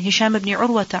مالك عن هشام بن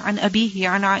عروة عن أبيه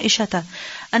عن عائشة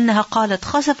أنها قالت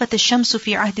خسفت الشمس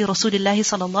في عهد رسول الله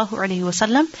صلى الله عليه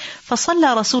وسلم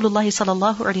فصلى رسول الله صلى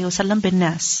الله عليه وسلم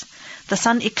بالناس. The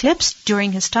sun eclipsed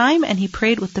during his time and he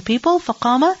prayed with the people.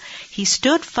 فقام, he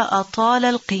stood.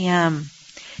 فأطال القيام,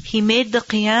 he made the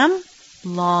qiyam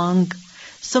long.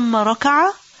 ثم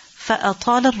ركع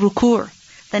فأطال الركوع,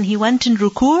 then he went in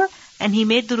ruku' and he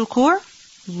made the ruku'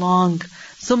 long.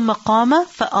 ثم قام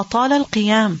فأطال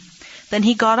القيام, then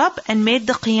he got up and made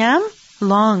the qiyam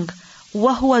long.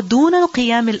 وهو دون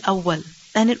القيام الأول,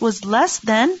 and it was less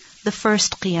than the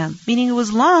first qiyam, meaning it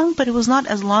was long, but it was not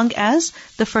as long as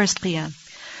the first qiyam.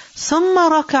 ثم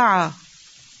ركع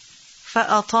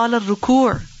فأطال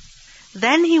الركوع,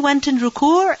 then he went in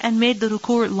ruku' and made the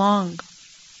ruku' long.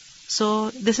 So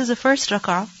this is the first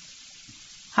rak'ah.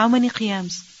 How many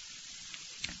qiyams?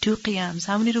 2 qiyams.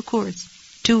 How many ruku's?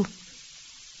 2.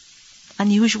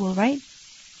 Unusual, right?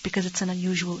 Because it's an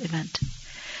unusual event.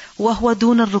 وهو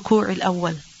دون الركوع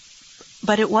الأول,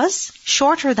 but it was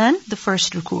shorter than the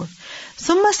first ruku'.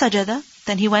 ثم سجد,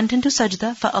 then he went into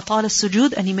sajda, فأطال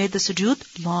السجود, and he made the sujood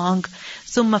long.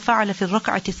 ثم فعل في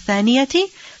الركعة الثانية,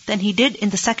 then he did in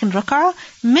the second rak'ah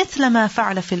مثل ما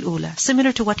فعل في الأولى,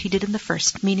 similar to what he did in the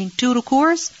first, meaning 2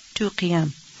 ruku'as, 2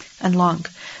 qiyam, and long.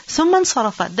 ثم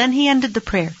انصرف, then he ended the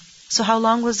prayer. So how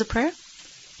long was the prayer?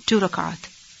 2 rak'at.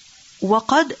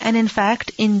 وقد, and in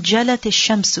fact, انجلت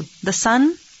الشمس, the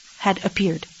sun had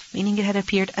appeared, meaning it had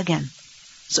appeared again.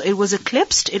 So it was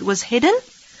eclipsed, it was hidden.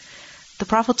 The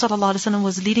Prophet ﷺ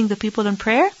was leading the people in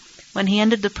prayer. When he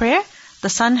ended the prayer, the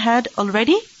sun had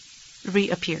already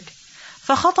reappeared.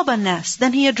 فَخَطَبَ النَّاسِ,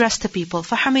 then he addressed the people.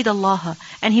 فَحَمِدَ اللَّهَ,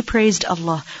 and he praised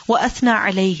Allah. وَأَثْنَى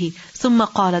عَلَيْهِ, ثُمَّ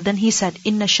قَالَ, then he said,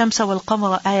 إِنَّ الشَّمْسَ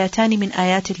وَالْقَمَرَ آيَاتَانِ مِنْ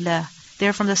آيَاتِ اللَّهِ, they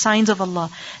are from the signs of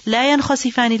Allah. لا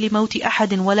ينخسفان لموت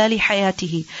أحد ولا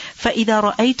لحياته فإذا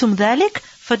رأيتم ذلك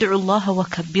فادعوا الله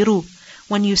وكبروا.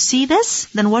 When you see this,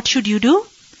 then what should you do?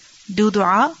 Do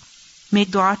dua, make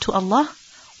dua to Allah.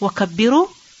 وكبروا,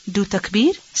 do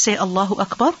takbir, say Allahu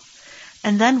Akbar.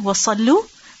 And then وصلوا,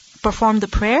 perform the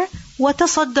prayer.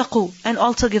 وتصدقوا, and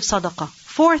also give sadaqah.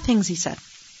 4 things he said.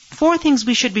 4 things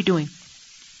we should be doing.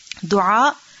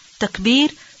 Dua,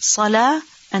 takbir, salah,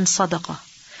 and sadaqah.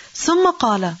 ثم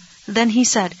قال, then he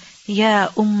said, يا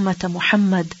أمة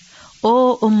محمد,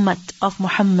 O ummat of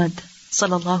Muhammad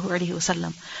sallallahu alaihi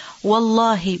wasallam,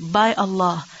 wallahi, by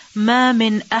Allah, ما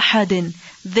من أحد,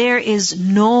 there is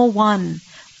no one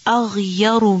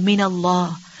أغير من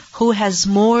الله, who has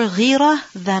more غيرة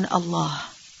than Allah.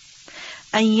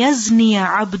 أن يزني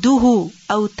عبده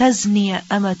أو تزني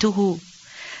أمته,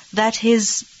 that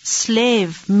his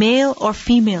slave, male or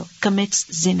female,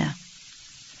 commits zina.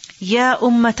 Ya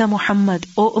ummat Muhammad,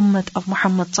 O ummat of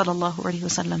Muhammad sallallahu alaihi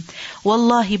wasallam,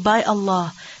 wallahi, by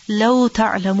Allah, law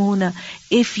ta'lamuna,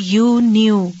 if you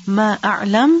knew ma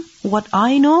a'lam, what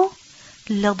I know,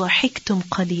 لضحكتم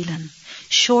قليلا,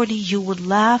 surely you would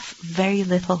laugh very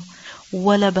little,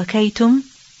 ولبكيتم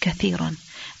كثيرا,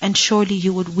 and surely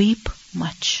you would weep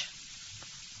much.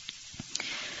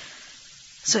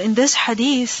 So in this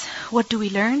hadith, what do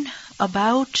we learn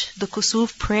about the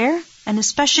kusuf prayer? And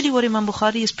especially what Imam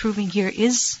Bukhari is proving here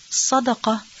is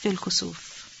sadaqah fil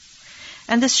kusuf.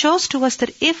 And this shows to us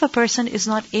that if a person is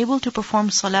not able to perform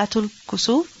salatul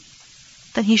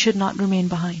kusuf, then he should not remain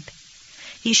behind.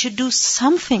 He should do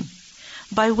something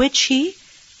by which he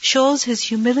shows his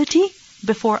humility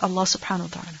before Allah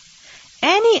subhanahu wa ta'ala.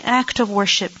 Any act of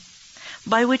worship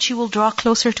by which he will draw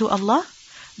closer to Allah,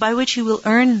 by which he will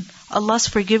earn Allah's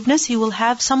forgiveness, he will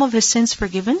have some of his sins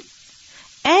forgiven.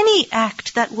 Any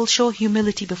act that will show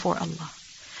humility before Allah.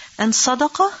 And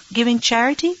sadaqah, giving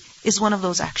charity, is one of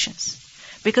those actions.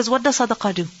 Because what does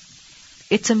sadaqah do?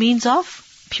 It's a means of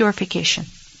purification.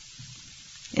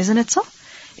 Isn't it so?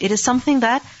 It is something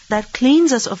that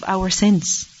cleans us of our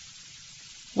sins.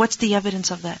 What's the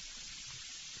evidence of that?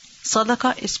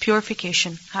 Sadaqah is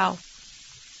purification. How?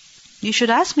 You should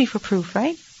ask me for proof,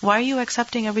 right? Why are you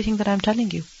accepting everything that I'm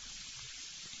telling you?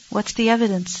 What's the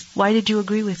evidence? Why did you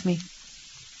agree with me?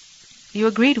 You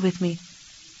agreed with me.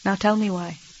 Now tell me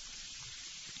why.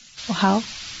 Well, how?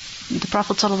 The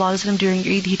Prophet ﷺ during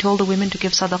Eid, he told the women to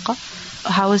give sadaqah.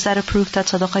 How is that a proof that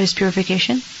sadaqah is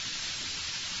purification?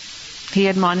 He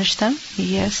admonished them.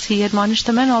 Yes, he admonished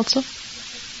the men also.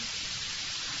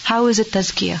 How is it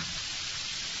tazkiyah?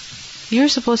 You're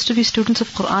supposed to be students of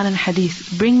Quran and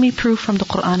Hadith. Bring me proof from the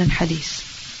Quran and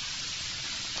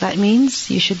Hadith. That means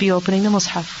you should be opening the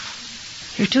Mus'haf.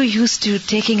 You're too used to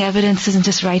taking evidences and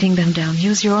just writing them down.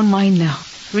 Use your own mind now.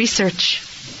 Research.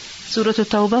 Surah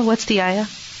At-Tawbah, what's the ayah?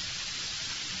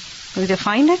 Will you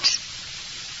find it?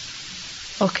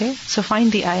 Okay, so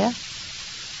find the ayah.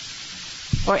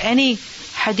 Or any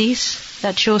hadith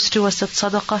that shows to us that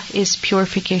sadaqah is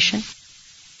purification.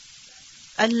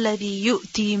 الَّذِي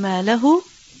يُؤْتِي مَالَهُ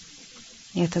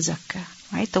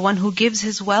يَتَزَكَّى. Right? The one who gives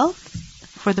his wealth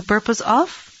for the purpose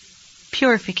of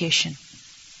purification.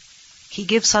 He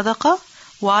gives sadaqah.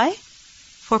 Why?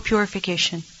 For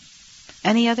purification.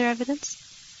 Any other evidence?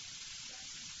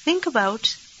 Think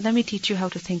about, let me teach you how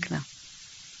to think now.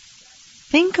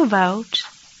 Think about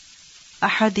a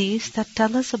hadith that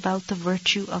tell us about the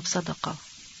virtue of sadaqah,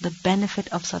 the benefit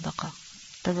of sadaqah,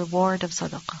 the reward of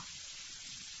sadaqah.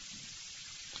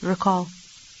 Recall.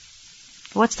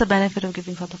 What's the benefit of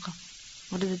giving sadaqah?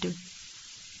 What does it do?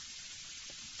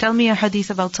 Tell me a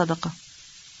hadith about sadaqah.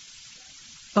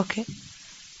 Okay.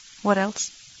 What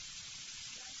else?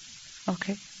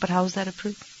 Okay. But how is that a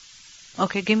proof?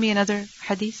 Okay, give me another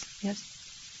hadith. Yes.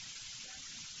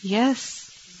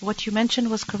 Yes. What you mentioned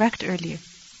was correct earlier.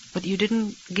 But you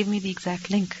didn't give me the exact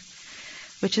link.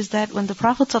 which is that when the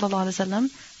Prophet ﷺ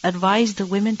advised the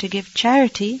women to give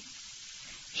charity,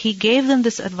 he gave them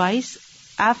this advice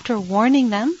after warning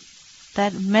them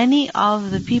that many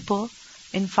of the people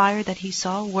in fire that he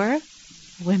saw were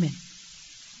women.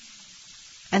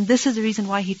 And this is the reason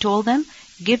why he told them,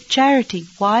 give charity.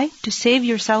 Why? To save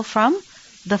yourself from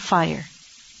the fire.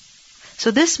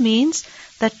 So this means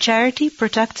that charity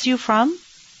protects you from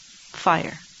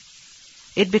fire.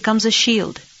 It becomes a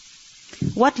shield.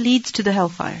 What leads to the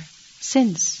hellfire?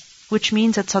 Sins. Which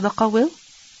means that sadaqah will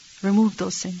remove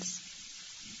those sins.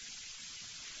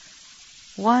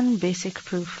 One basic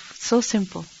proof. So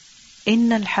simple. إِنَّ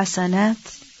الْحَسَنَاتِ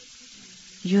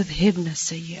يُذْهِبْنَ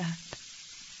السَّيِّئَاتِ.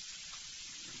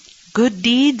 Good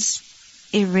deeds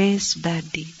erase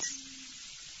bad deeds.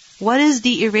 What is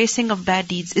the erasing of bad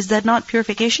deeds? Is that not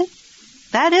purification?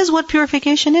 That is what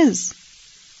purification is.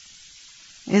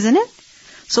 Isn't it?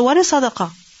 So what is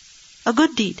sadaqah? A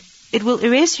good deed. It will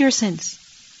erase your sins.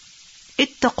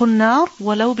 اتَّقُوا النَّارِ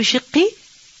وَلَوْ بِشِقِّ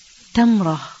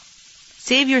تَمْرَةٍ.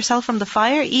 Save yourself from the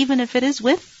fire even if it is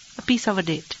with a piece of a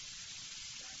date.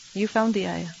 You found the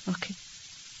ayah. Okay.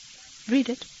 Read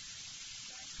it.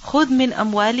 خُذْ مِنْ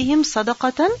أَمْوَالِهِمْ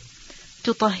صَدَقَةً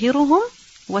تُطَهِّرُهُمْ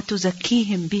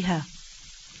وَتُزَكِّيهِمْ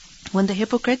بِهَا. When the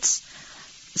hypocrites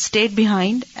stayed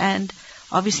behind, and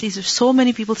obviously there's so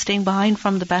many people staying behind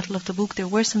from the Battle of Tabuk, there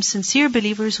were some sincere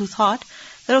believers who thought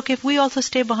that okay, if we also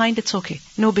stay behind, it's okay,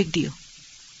 no big deal.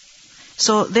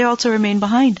 So they also remained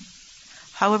behind.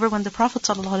 However, when the Prophet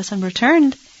ﷺ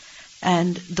returned,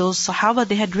 and those Sahaba,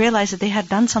 they had realized that they had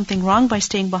done something wrong by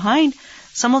staying behind,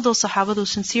 some of those Sahaba, those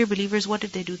sincere believers, what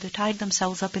did they do? They tied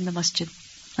themselves up in the masjid.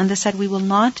 And they said, we will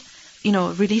not,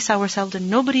 release ourselves, and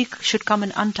nobody should come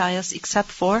and untie us except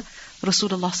for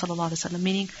Rasulullah ﷺ,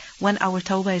 meaning when our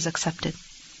tawbah is accepted.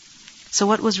 So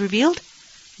what was revealed?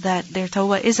 That their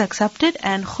tawbah is accepted,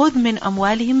 and خُذْ مِنْ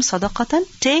أَمْوَالِهِمْ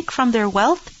صَدَقَةً. Take from their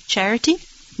wealth charity,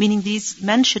 meaning these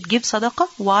men should give sadaqah.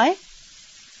 Why?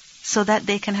 So that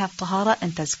they can have tahara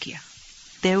and tazkiyah.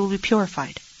 They will be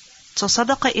purified. So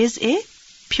sadaqah is a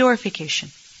purification.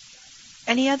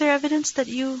 Any other evidence that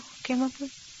you came up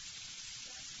with?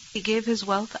 He gave his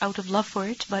wealth out of love for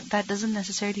it, but that doesn't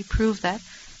necessarily prove that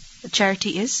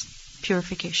charity is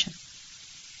purification.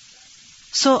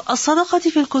 So,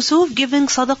 as-sadaqati fil kusuf, giving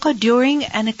sadaqah during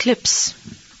an eclipse.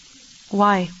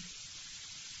 Why?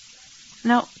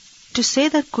 Now, to say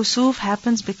that kusuf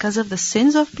happens because of the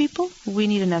sins of people, we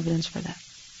need an evidence for that.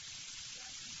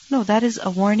 No, that is a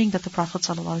warning that the Prophet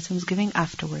ﷺ is giving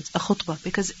afterwards, a khutbah.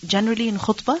 Because generally in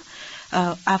khutbah,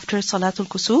 after Salatul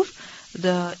Kusuf,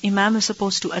 the Imam is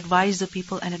supposed to advise the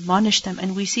people and admonish them.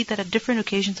 And we see that at different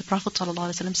occasions the Prophet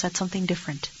ﷺ said something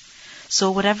different.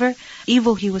 So whatever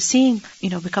evil he was seeing,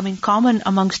 becoming common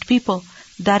amongst people,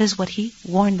 that is what he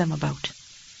warned them about.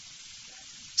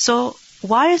 So,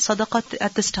 why is sadaqah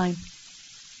at this time?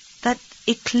 That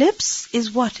eclipse is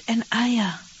what? An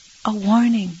ayah, a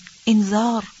warning,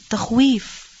 inzar,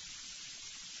 takhweef,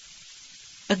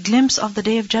 a glimpse of the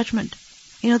Day of Judgment.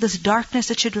 This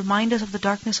darkness, it should remind us of the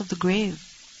darkness of the grave.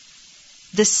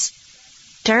 This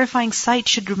terrifying sight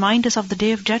should remind us of the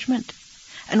Day of Judgment.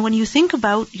 And when you think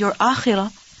about your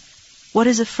akhirah, what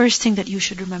is the first thing that you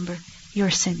should remember? Your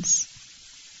sins.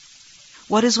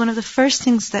 What is one of the first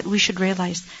things that we should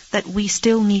realize? That we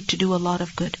still need to do a lot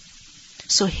of good.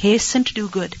 So hasten to do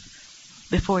good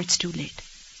before it's too late.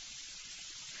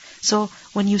 So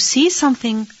when you see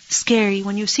something scary,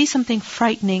 when you see something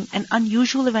frightening, an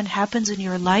unusual event happens in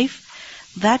your life,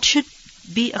 that should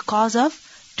be a cause of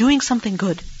doing something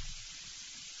good.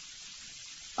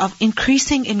 Of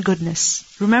increasing in goodness.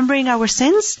 Remembering our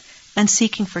sins and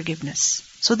seeking forgiveness.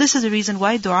 So this is the reason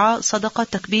why dua, sadaqah,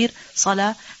 takbir,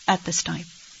 salah at this time.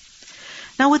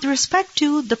 Now with respect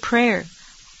to the prayer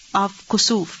of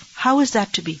kusuf, how is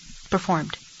that to be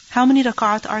performed? How many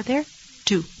rak'at are there?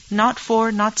 2. Not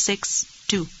 4, not 6,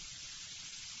 2.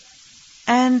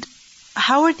 And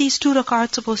how are these 2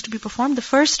 rak'at supposed to be performed? The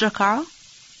first rak'ah,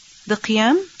 the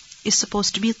qiyam, is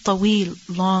supposed to be tawil,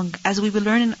 long. As we will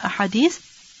learn in a hadith,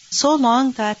 so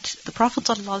long that the Prophet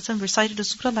ﷺ recited a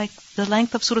surah like the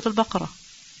length of Surah Al-Baqarah.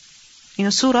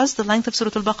 Surahs, the length of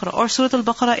Surah Al-Baqarah, or Surah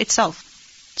Al-Baqarah itself.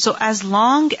 So as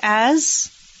long as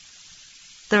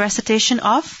the recitation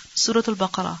of Surah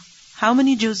Al-Baqarah. How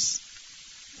many juz?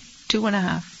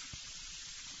 2.5.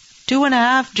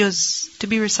 2.5 juz to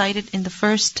be recited in the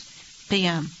first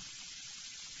qiyam.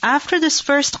 After this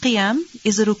first qiyam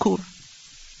is a ruku'.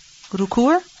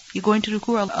 Ruku', you go into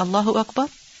ruku', Allahu Akbar.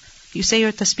 You say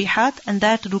your tasbihat, and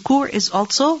that ruku' is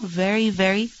also very,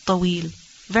 very tawil.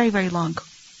 Very, very long.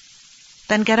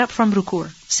 Then get up from ruku',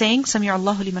 saying, Sami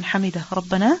Allahu liman hamida,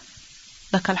 Rabbana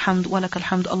lakal hamd wa lakal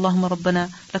hamd, Allahumma rabbana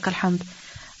lakal hamd,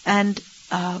 and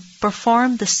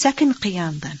perform the second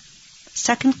qiyam then.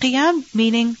 Second qiyam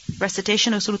meaning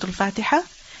recitation of Surah Al-Fatiha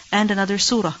and another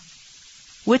surah.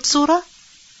 Which surah?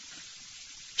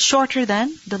 Shorter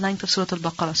than the length of Surah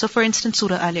Al-Baqarah. So for instance,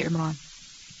 Surah Ali Imran.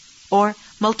 Or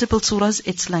multiple surahs,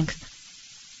 its length.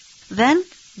 Then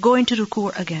go into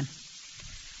ruku' again.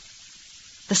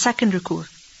 The second ruku'.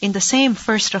 In the same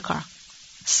first rak'ah.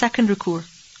 Second ruku'.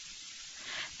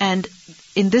 And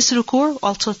in this ruku'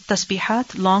 also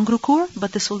tasbihat, long ruku',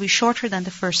 but this will be shorter than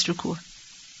the first ruku'.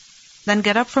 Then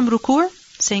get up from ruku',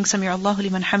 saying Sami Allahu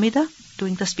liman hamida,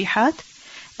 doing tasbihat,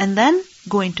 and then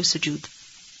go into sujood.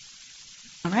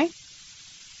 Alright?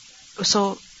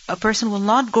 So a person will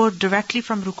not go directly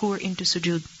from ruku' into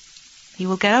sujood. He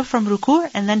will get up from ruku'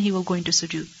 and then he will go into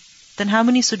sujood. Then how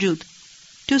many sujood?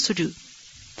 2 sujood.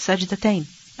 Sajdatain.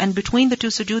 And between the 2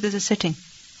 sujood is a sitting.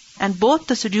 And both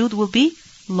the sujood will be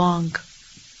long.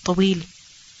 Tawil.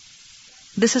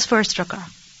 This is first rak'ah.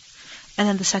 And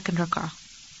then the second rak'ah.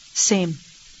 Same.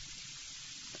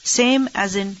 Same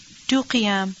as in 2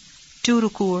 qiyam, 2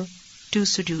 ruku', 2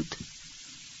 sujood.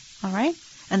 Alright?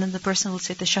 And then the person will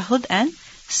say tashahhud and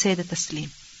say the taslim.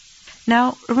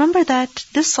 Now, remember that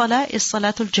this salah is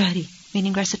salatul jahri,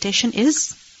 meaning recitation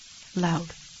is loud.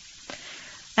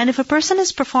 And if a person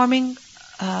is performing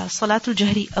salatul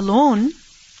jahri alone,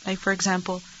 like for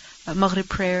example, maghrib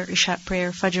prayer, isha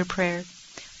prayer, fajr prayer,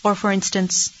 or for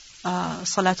instance,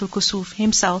 salatul kusuf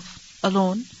himself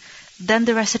alone, then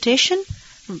the recitation,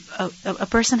 a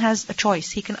person has a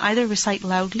choice. He can either recite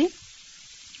loudly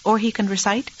or he can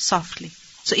recite softly.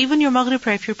 So even your maghrib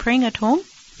prayer, if you're praying at home,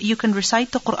 you can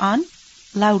recite the Quran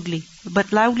loudly.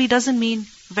 But loudly doesn't mean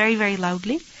very, very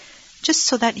loudly, just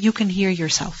so that you can hear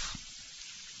yourself.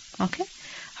 Okay?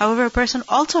 However, a person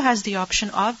also has the option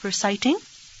of reciting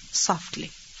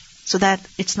softly, so that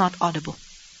it's not audible.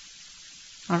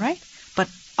 Alright? But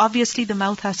obviously the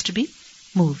mouth has to be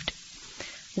moved.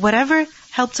 Whatever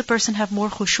helps a person have more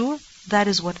khushu', that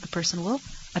is what a person will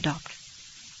adopt.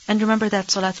 And remember that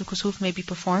Salatul Kusuf may be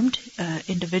performed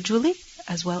individually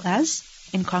as well as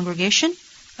in congregation.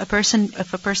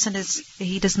 If a person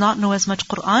he does not know as much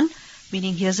Quran,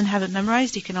 meaning he doesn't have it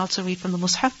memorized, he can also read from the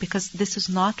Mus'haf, because this is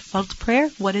not fard prayer.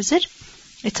 What is it?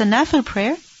 It's a nafil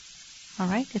prayer.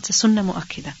 Alright? It's a sunnah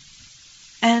mu'akkida.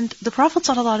 And the Prophet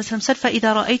ﷺ said,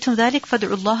 فَإِذَا رَأَيْتُمْ ذَلِكَ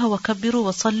فَادْعُوا اللَّهَ وَكَبِّرُوا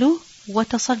وَصَلُّوا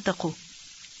وَتَصَدَّقُوا.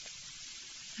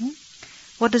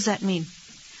 What does that mean?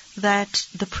 That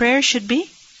the prayer should be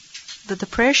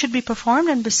performed,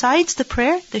 and besides the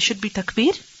prayer, there should be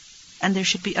takbir, and there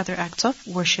should be other acts of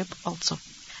worship also.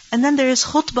 And then there is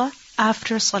khutbah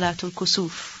after Salatul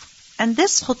Kusuf. And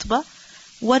this khutbah,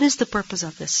 what is the purpose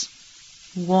of this?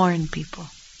 Warn people.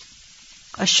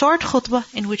 A short khutbah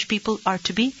in which people are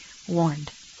to be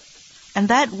warned. And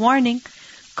that warning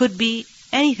could be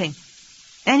anything.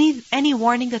 Any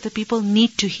warning that the people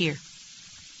need to hear.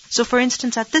 So for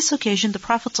instance, at this occasion, the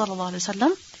Prophet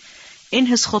ﷺ, in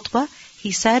his khutbah,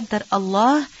 he said that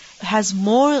Allah has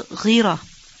more ghira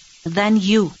than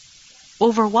you.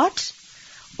 Over what?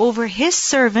 Over His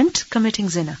servant committing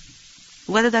zina.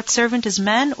 Whether that servant is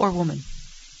man or woman.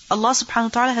 Allah subhanahu wa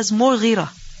ta'ala has more ghira.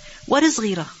 What is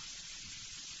ghira?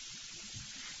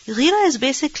 Ghira is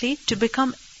basically to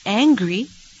become angry,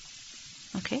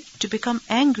 to become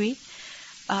angry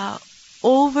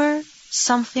over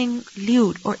something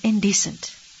lewd or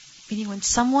indecent. Meaning when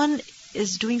someone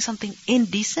is doing something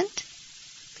indecent,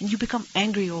 then you become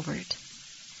angry over it.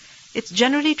 It's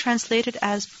generally translated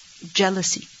as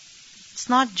jealousy. It's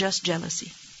not just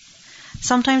jealousy.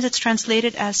 Sometimes it's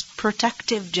translated as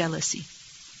protective jealousy.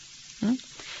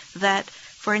 That,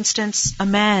 for instance, a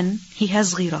man, he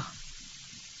has ghira.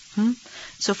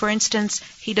 So for instance,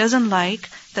 he doesn't like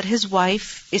that his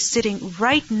wife is sitting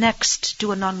right next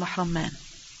to a non-mahram man.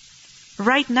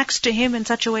 Right next to him in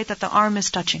such a way that the arm is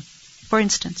touching. For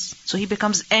instance. So he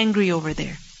becomes angry over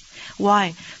there.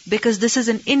 Why? Because this is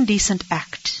an indecent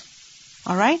act.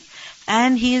 Alright?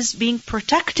 And he is being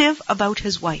protective about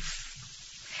his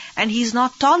wife. And he's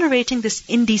not tolerating this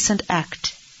indecent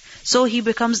act. So he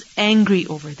becomes angry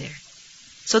over there.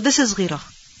 So this is ghira.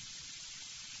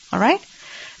 Alright?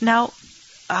 Now,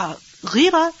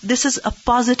 ghira, this is a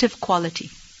positive quality.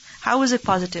 How is it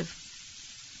positive?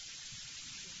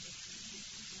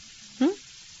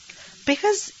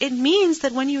 Because it means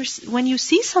that when you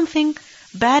see something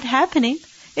bad happening,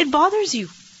 it bothers you.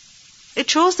 It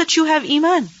shows that you have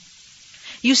iman.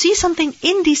 You see something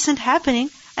indecent happening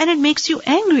and it makes you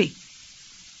angry.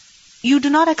 You do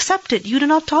not accept it. You do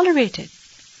not tolerate it.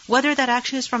 Whether that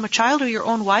action is from a child or your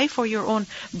own wife or your own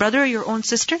brother or your own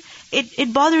sister,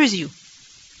 it bothers you.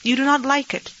 You do not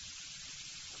like it.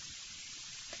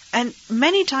 And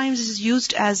many times it is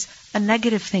used as a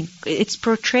negative thing. It's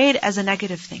portrayed as a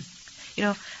negative thing.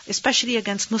 Especially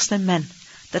against Muslim men,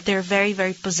 that they're very,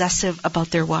 very possessive about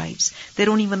their wives. They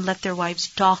don't even let their wives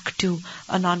talk to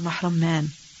a non-mahram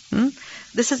man.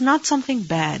 This is not something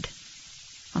bad.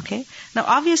 Okay? Now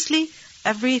obviously,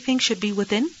 everything should be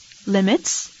within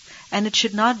limits, and it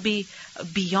should not be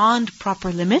beyond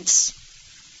proper limits.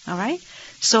 Alright?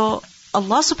 So,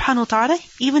 Allah subhanahu wa ta'ala,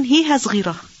 even He has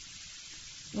ghira.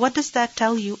 What does that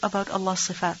tell you about Allah's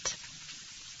sifat?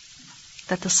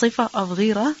 That the sifa of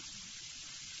ghira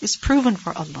is proven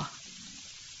for Allah.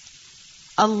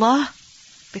 Allah,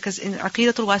 because in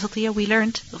Aqidatul Wasatiyah we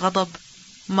learned ghadab,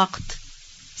 maqt,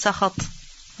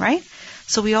 sakhat, right?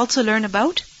 So we also learn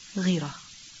about ghira.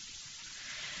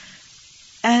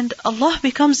 And Allah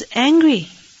becomes angry.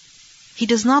 He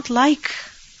does not like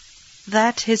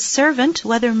that His servant,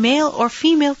 whether male or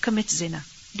female, commits zina.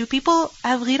 Do people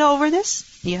have ghira over this?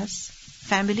 Yes.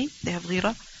 Family, they have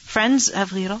ghira. Friends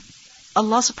have ghira.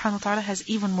 Allah subhanahu wa ta'ala has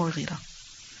even more ghira.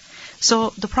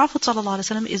 So the Prophet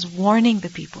ﷺ is warning the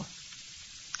people,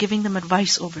 giving them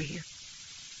advice over here.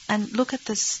 And look at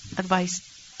this advice,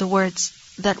 the words,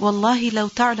 that وَاللَّهِ لَوْ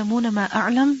تَعْلَمُونَ مَا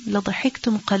أَعْلَمْ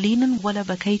لَضَحِكْتُمْ قَلِيلًا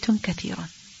وَلَبَكَيْتُمْ كَثِيرًا.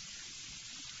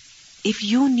 If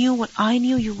you knew what I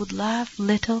knew, you would laugh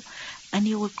little and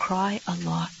you would cry a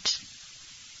lot.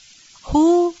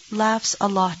 Who laughs a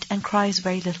lot and cries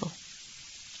very little?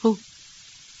 Who?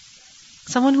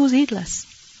 Someone who's heedless.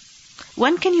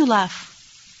 When can you laugh?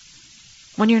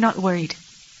 When you're not worried.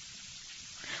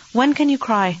 When can you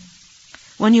cry?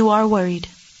 When you are worried.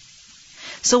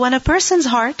 So when a person's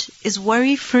heart is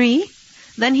worry-free,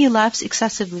 then he laughs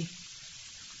excessively.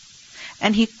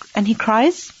 And he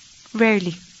cries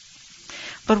rarely.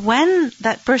 But when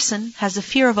that person has a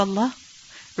fear of Allah,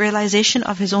 realization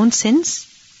of his own sins,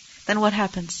 then what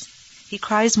happens? He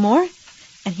cries more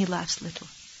and he laughs little.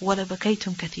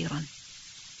 وَلَبَكَيْتُمْ كَثِيرًا.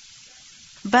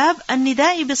 باب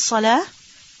النداء بالصلاة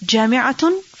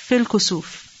جامعة في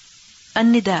الكسوف.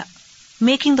 النداء,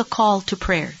 making the call to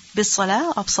prayer.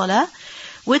 بالصلاة, of salah.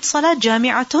 With salah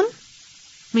جامعة,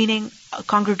 meaning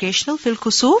congregational. في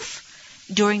الكسوف,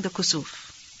 during the kusuf.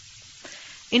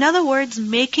 In other words,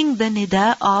 making the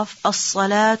nida of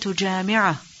as-salatu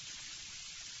jami'ah.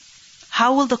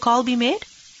 How will the call be made?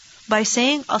 By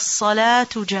saying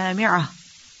as-salatu jami'ah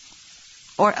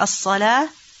or as-salah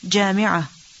jami'ah.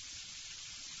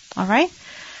 Alright?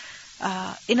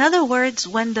 In other words,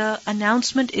 when the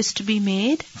announcement is to be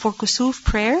made for kusuf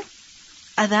prayer,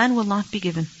 adhan will not be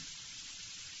given.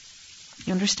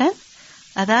 You understand?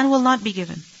 Adhan will not be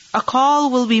given. A call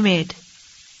will be made.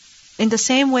 In the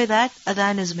same way that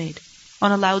adhan is made.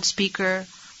 On a loudspeaker,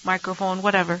 microphone,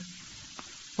 whatever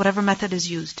method is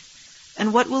used.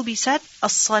 And what will be said?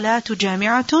 As-salatu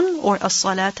jami'atun or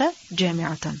as-salata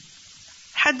jami'atan.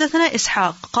 حدثنا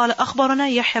إسحاق قال أخبرنا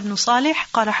يحيى بن صالح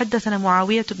قال حدثنا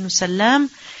معاوية بن سلام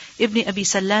ابن أبي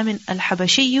سلام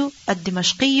الحبشي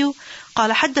الدمشقي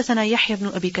قال حدثنا يحيى بن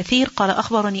أبي كثير قال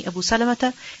أخبرني أبو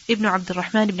سلمة ابن عبد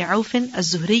الرحمن بن عوف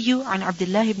الزهري عن عبد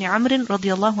الله بن عمرو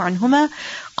رضي الله عنهما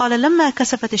قال لما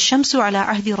كسفت الشمس على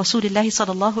عهد رسول الله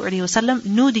صلى الله عليه وسلم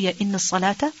نودي إن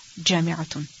الصلاة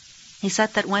جامعة. He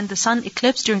said that when the sun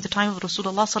eclipsed during the time of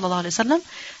Rasulullah sallallahu alaihi wasallam,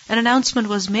 an announcement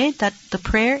was made that the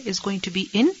prayer is going to be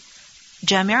in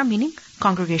jami'ah, meaning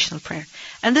congregational prayer.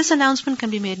 And this announcement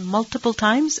can be made multiple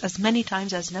times, as many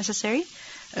times as necessary,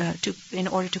 in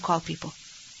order to call people.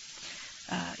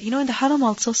 In the haram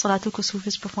also, Salatul Kusuf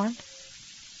is performed.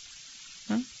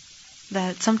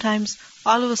 That sometimes,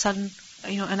 all of a sudden,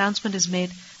 announcement is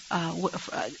made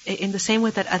in the same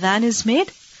way that adhan is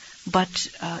made, but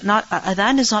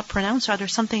adhan is not pronounced, rather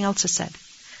something else is said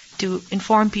to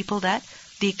inform people that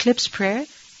the eclipse prayer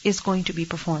is going to be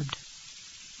performed.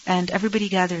 And everybody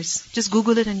gathers. Just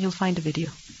Google it and you'll find a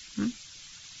video.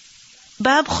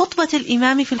 Bab khutbat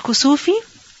al-imam fi al-kusufi.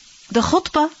 The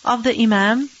khutbah of the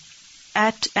imam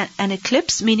at an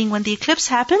eclipse, meaning when the eclipse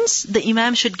happens, the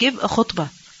imam should give a khutbah.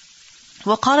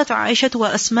 وقالت عائشة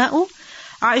وأسماء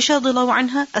Aisha radiallahu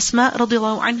anha, Asma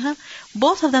radiallahu anha,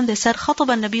 both of them, they said, خطب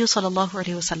النبي صلى الله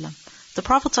عليه وسلم. The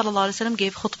Prophet صلى الله عليه وسلم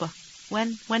gave khutbah.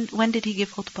 When did he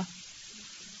give khutbah?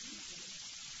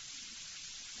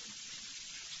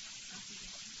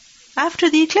 After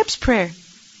the eclipse prayer.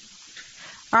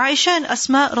 Aisha and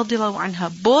Asma radiallahu anha,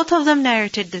 both of them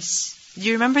narrated this. Do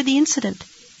you remember the incident?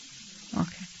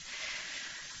 Okay.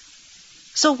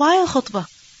 So why a khutbah?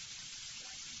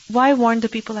 Why warn the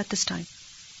people at this time?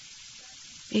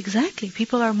 Exactly.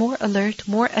 People are more alert,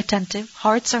 more attentive,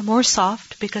 hearts are more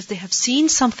soft because they have seen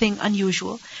something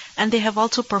unusual and they have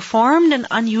also performed an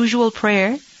unusual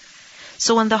prayer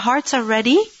So when the hearts are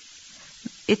ready,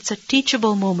 it's a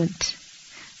teachable moment.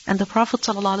 And the Prophet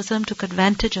ﷺ took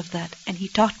advantage of that, and he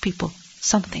taught people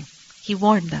something. He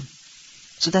warned them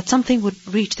so that something would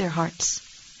reach their hearts.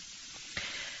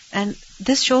 And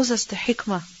this shows us the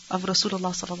hikmah of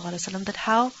Rasulullah ﷺ, that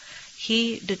how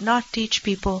he did not teach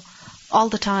people all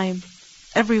the time,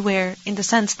 everywhere, in the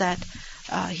sense that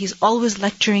he's always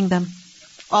lecturing them,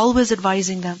 always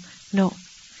advising them. No.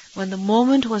 When the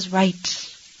moment was right,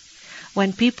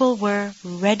 when people were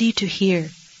ready to hear,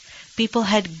 people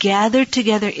had gathered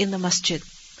together in the masjid,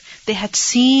 they had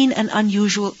seen an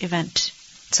unusual event.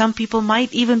 Some people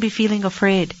might even be feeling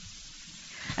afraid.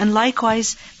 And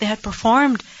likewise, they had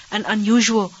performed an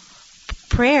unusual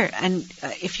prayer. And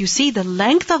if you see the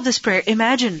length of this prayer,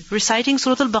 imagine reciting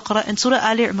Surah Al-Baqarah and Surah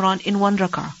Ali Imran in one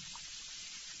rak'ah.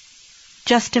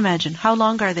 Just imagine, how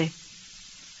long are they?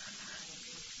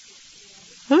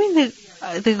 I mean,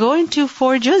 they go into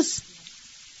 4 juz,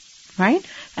 right?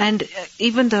 And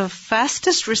even the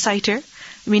fastest reciter,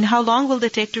 I mean, how long will they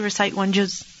take to recite 1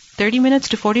 juz? 30 minutes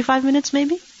to 45 minutes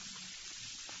maybe?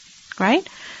 Right?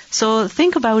 So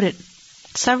think about it.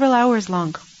 Several hours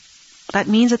long. That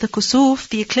means that the kusuf,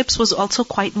 the eclipse, was also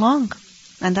quite long.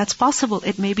 And that's possible.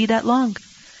 It may be that long.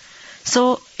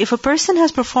 So if a person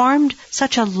has performed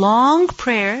such a long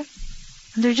prayer,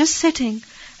 and they're just sitting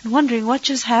and wondering what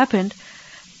just happened,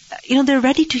 they're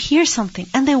ready to hear something.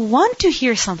 And they want to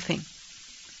hear something.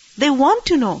 They want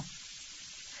to know.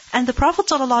 And the Prophet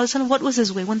ﷺ, what was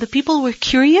his way? When the people were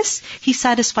curious, he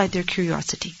satisfied their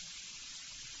curiosity.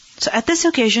 So at this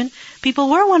occasion, people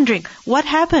were wondering, what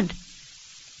happened?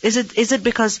 Is it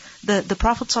because the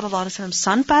Prophet ﷺ's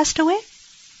son passed away?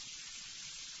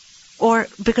 Or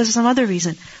because of some other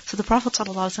reason? So the Prophet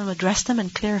ﷺ addressed them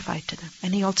and clarified to them.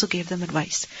 And he also gave them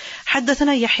advice.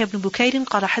 حدثنا يحيى بن بكير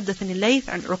قال حدثني الليث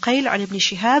عن عقيل عن ابن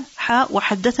شهاب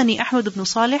وحدثني أحمد بن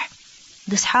صالح.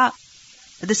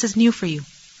 This is new for you.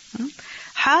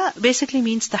 Ha basically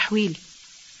means tahweel.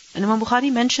 And Imam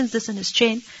Bukhari mentions this in his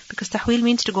chain because tahweel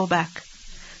means to go back.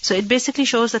 So it basically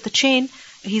shows that the chain,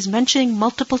 he's mentioning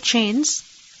multiple chains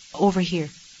over here.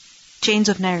 Chains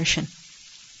of narration.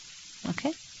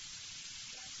 Okay?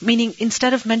 Meaning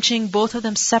instead of mentioning both of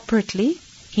them separately,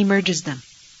 he merges them.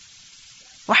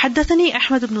 وحدثني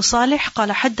أحمد بن صالح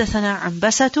قال حدثنا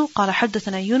عنبسة قال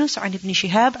حدثنا يونس عن ابن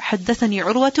شهاب حدثني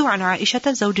عروة عن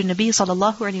عائشة زوج النبي صلى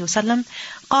الله عليه وسلم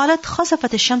قالت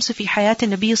خسفت الشمس في حياة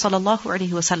النبي صلى الله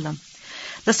عليه وسلم.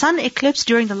 The sun eclipsed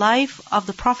during the life of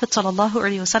the Prophet صلى الله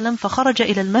عليه وسلم فخرج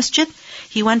إلى المسجد.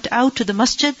 He went out to the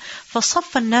masjid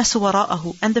فصف الناس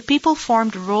وراءه, and the people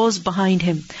formed rows behind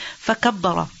him.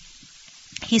 فكبر,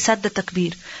 he said the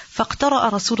takbir. فاقترأ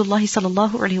رسول الله صلى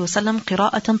الله عليه وسلم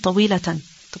قراءة طويلة.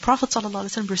 The Prophet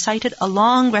ﷺ recited a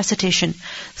long recitation.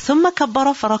 ثم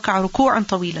كبر فركع ركوعا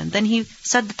طويلا. Then he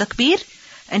said the takbir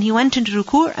and he went into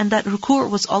ruku', and that ruku'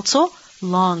 was also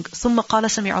long. ثم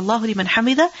قال سمع الله لمن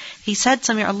حمده. He said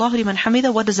سمع الله لمن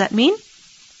حمده. What does that mean?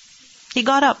 He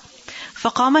got up.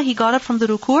 فقام, he got up from the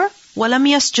ruku' ولم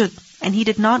يسجد, and he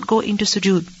did not go into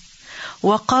sujood.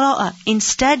 وقرأ,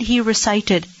 instead he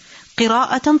recited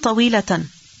قراءة طويلة,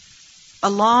 a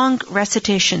long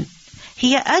recitation.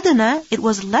 هي أدنى, it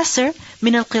was lesser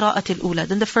من القراءة الأولى,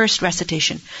 than the first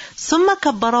recitation. ثم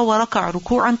كبر وركع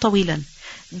ركوعا طويلا.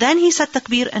 Then he said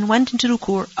takbir and went into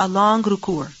ruku', a long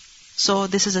ruku'. So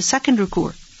this is a second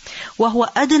ruku'.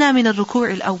 وهو أدنى من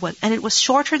الركوع الأول, and it was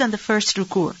shorter than the first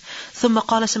ruku'. ثم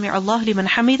قال سمع الله لمن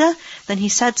حمده. Then he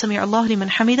said سمع الله لمن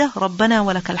حمده ربنا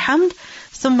ولك الحمد.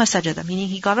 ثم سجد, meaning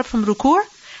he got up from ruku'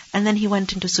 and then he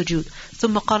went into sujood.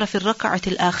 ثم قال في الركعة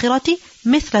الآخرة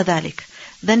مثل ذلك.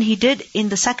 Then he did in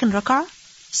the second rak'ah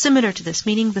similar to this,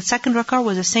 meaning the second rak'ah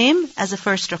was the same as the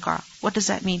first rak'ah. What does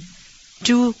that mean?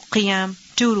 2 qiyam,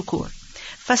 2 ruku'.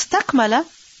 فاستكمل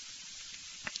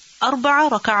 4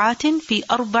 ركعات في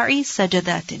 4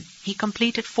 سجدات. He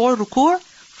completed 4 ruku',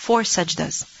 4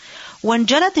 sajdas.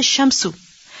 وانجلت الشمس,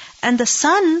 and the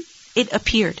sun, it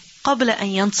appeared, قبل أن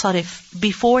ينصرف,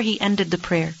 before he ended the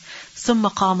prayer. ثم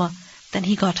قام, then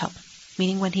he got up.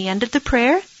 Meaning when he ended the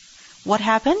prayer, what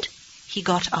happened? He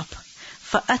got up.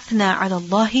 فَأَثْنَى عَلَى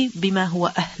اللَّهِ بِمَا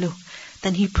هُوَ أَهْلُهُ.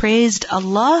 Then he praised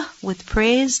Allah with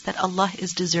praise that Allah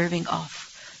is deserving of.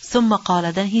 ثُمَّ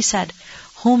قَالَ, then he said,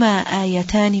 هُمَا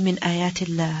آيَتَانِ مِنْ آيَاتِ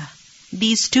اللَّهِ.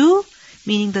 These two,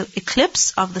 meaning the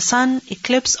eclipse of the sun,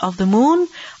 eclipse of the moon,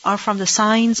 are from the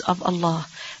signs of Allah.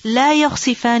 لَا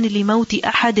يَخْسِفَانِ لِمَوْتِ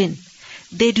أَحَدٍ.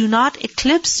 They do not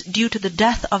eclipse due to the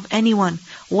death of anyone,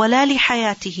 وَلَا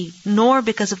لِحَيَاتِهِ, nor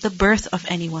because of the birth of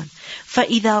anyone.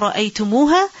 فَإِذَا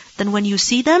رَأَيْتُمُوهَا, then when you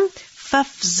see them,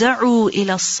 فَافْزَعُوا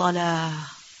إِلَى الصَّلَاةِ.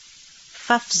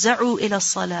 فَافْزَعُوا إِلَى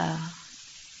الصَّلَاةِ.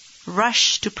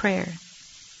 rush to prayer.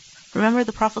 Remember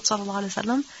the Prophet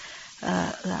ﷺ,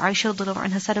 Aisha radiallahu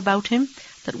anha said about him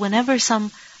that whenever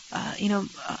some,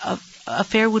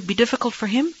 affair would be difficult for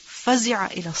him,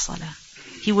 فَزِعَ إِلَى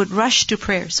الصَّلَاةِ, he would rush to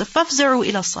prayer. So فَفْزِعُوا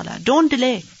إِلَى الصَّلَاةِ, don't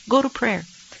delay, go to prayer.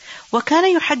 وكان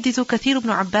يحدث كثير بن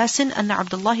عباس أن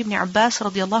عبد الله بن عباس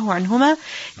رضي الله عنهما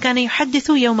كان يحدث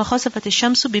يوم خسفت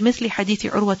الشمس بمثل حديث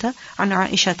عروة عن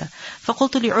عائشة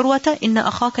فقلت لعروة إن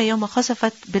أخاك يوم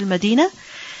خسفت بالمدينة.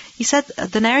 He said,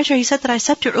 the narrator, he said that I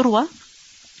said to Urwa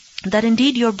that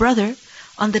indeed your brother,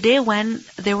 on the day when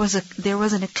there was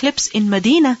an eclipse in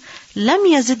Medina, لم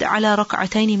يزد على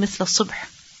ركعتين مثل الصبح.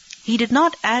 He did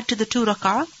not add to the 2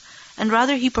 rak'ah, and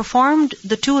rather he performed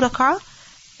the 2 rak'ah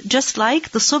just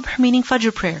like the subh, meaning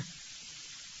Fajr prayer.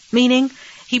 Meaning,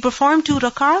 he performed 2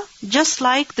 rak'ah just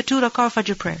like the 2 rak'ah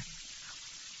Fajr prayer.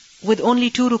 With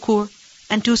only 2 ruku'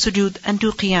 and 2 sujood and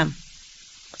 2 qiyam.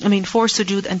 4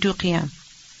 sujood and 2 qiyam.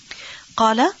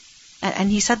 Qala, and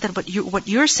he said that, but what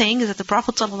you're saying is that the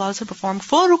Prophet ﷺ performed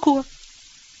 4 ruku'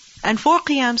 and 4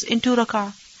 qiyams in 2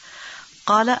 rak'ah.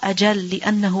 Qala ajal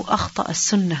li'annahu akhta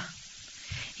as-sunnah.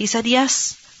 He said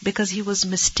yes, because he was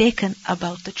mistaken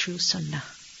about the true sunnah.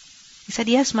 He said,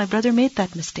 yes, my brother made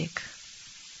that mistake.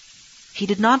 He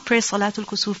did not pray Salatul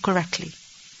Kusuf correctly.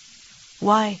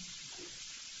 Why?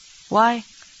 Why?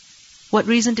 What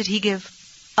reason did he give?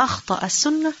 Akhta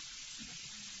as-sunnah.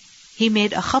 He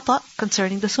made a khata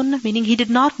concerning the sunnah, meaning he did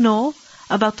not know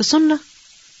about the sunnah.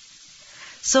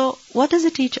 So, what does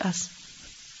it teach us?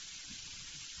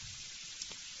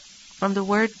 From the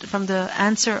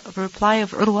reply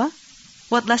of Urwa,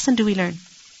 what lesson do we learn?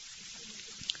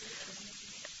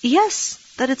 Yes,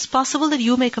 that it's possible that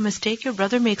you make a mistake, your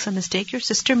brother makes a mistake, your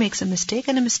sister makes a mistake,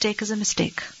 and a mistake is a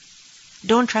mistake.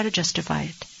 Don't try to justify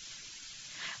it.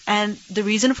 And the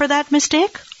reason for that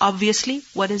mistake, obviously,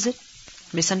 what is it?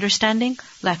 Misunderstanding,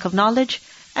 lack of knowledge,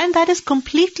 and that is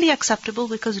completely acceptable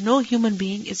because no human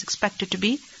being is expected to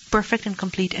be perfect and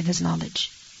complete in his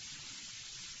knowledge.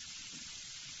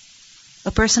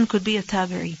 A person could be a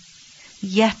tabi'i,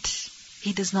 yet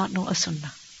he does not know a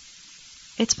sunnah.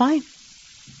 It's fine.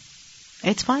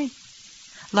 It's fine.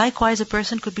 Likewise, a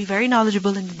person could be very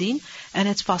knowledgeable in the deen, and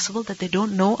it's possible that they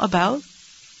don't know about,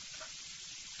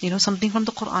 something from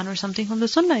the Quran or something from the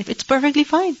Sunnah. It's perfectly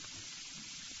fine.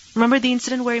 Remember the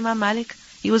incident where Imam Malik,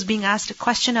 he was being asked a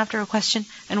question after a question,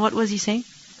 and what was he saying?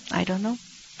 I don't know.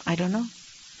 I don't know.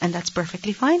 And that's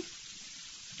perfectly fine.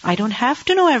 I don't have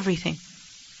to know everything.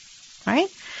 Right?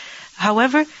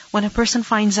 However, when a person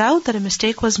finds out that a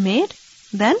mistake was made,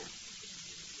 then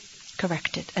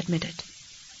correct it, admit it.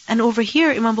 And over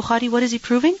here, Imam Bukhari, what is he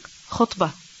proving?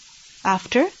 Khutbah.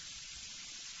 After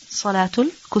Salatul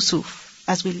Kusuf,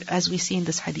 as we see in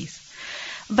this hadith.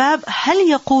 Bab, hal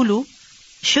yaqulu,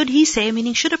 should he say,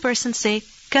 meaning should a person say,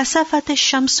 kasafat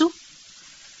ash-shamsu,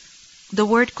 the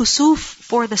word kusuf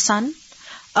for the sun,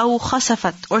 aw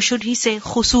khasafat, or should he say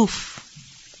khusuf?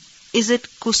 Is it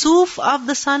kusuf of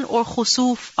the sun or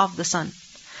khusuf of the sun?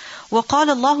 وقال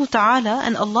الله تعالى,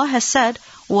 and Allah has said,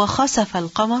 وَخَسَفَ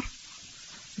الْقَمَرُ.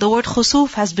 The word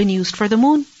khusuf has been used for the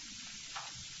moon.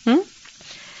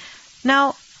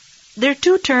 Now, there are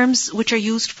 2 terms which are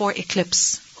used for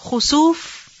eclipse.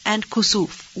 Khusuf and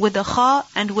kusuf, with a kha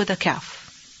and with a kaf.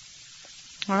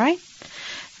 Alright?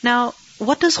 Now,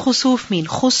 what does khusuf mean?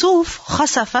 Khusuf,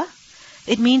 khasafa,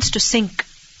 it means to sink.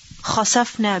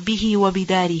 خَسَفْنَا بِهِ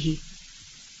وَبِدَارِهِ.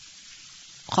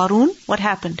 Qarun, what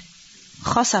happened?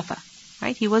 Khasafa.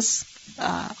 Right? He was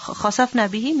khasafna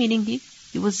bihi, meaning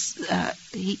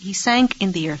he sank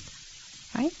in the earth.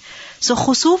 Right? So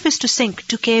khusuf is to sink,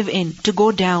 to cave in, to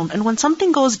go down. And when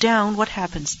something goes down, what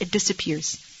happens? It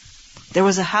disappears. There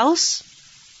was a house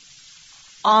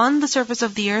on the surface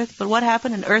of the earth, but what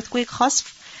happened? An earthquake,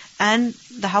 khasf, and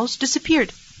the house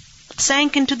disappeared. It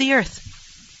sank into the earth.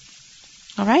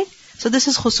 Alright? So this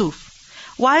is khusuf.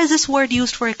 Why is this word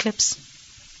used for eclipse?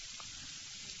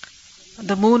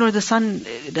 The moon or the sun,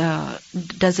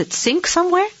 does it sink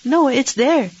somewhere? No, it's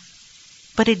there.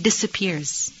 But it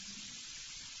disappears.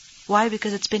 Why?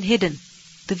 Because it's been hidden.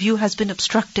 The view has been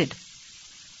obstructed.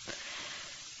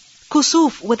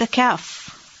 Kusuf with a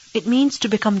kaf. It means to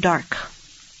become dark.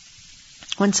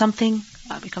 When something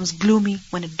becomes gloomy,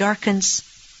 when it darkens,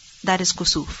 that is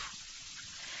kusuf.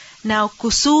 Now,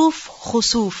 kusuf,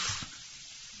 khusuf.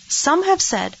 Some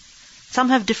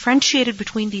have differentiated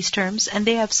between these terms, and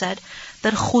they have said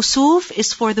that khusuf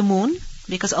is for the moon,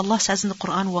 because Allah says in the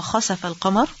Quran, وَخَسَفَ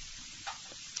الْقَمَرُ,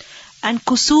 and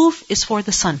kusuf is for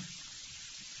the sun.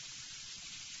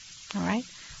 Alright?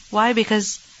 Why?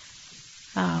 Because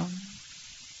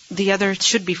the other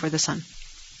should be for the sun.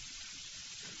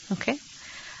 Okay?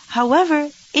 However,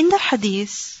 in the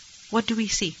hadith, what do we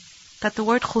see? That the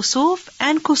word khusuf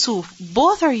and kusuf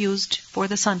both are used for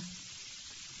the sun.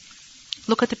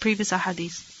 Look at the previous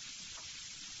ahadith.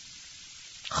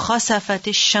 خَسَفَتِ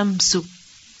الشَّمْسُ.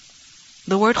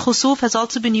 The word khusuf has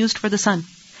also been used for the sun.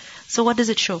 So what does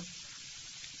it show?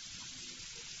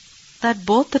 That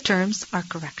both the terms are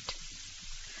correct.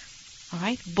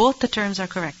 Alright? Both the terms are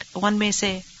correct. One may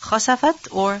say khasafat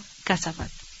or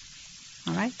kasafat.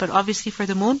 Alright? But obviously for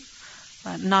the moon,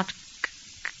 not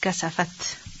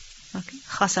kasafat. Okay?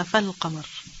 Khasafa al-qamar.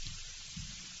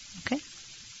 Okay?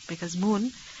 Because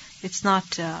moon, it's not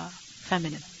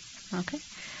feminine. Okay?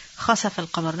 Khasafa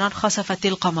al-qamar, not khasafat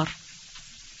al-qamar.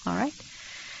 Alright?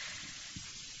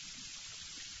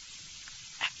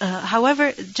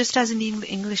 However, just as in the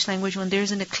English language, when there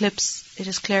is an eclipse, it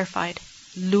is clarified.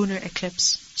 Lunar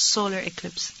eclipse, solar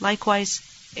eclipse. Likewise,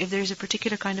 if there is a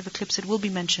particular kind of eclipse, it will be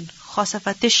mentioned.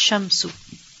 Khasafatish shamsu.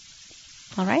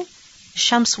 Alright?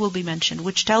 Shams will be mentioned,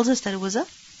 which tells us that it was a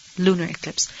lunar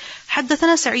eclipse.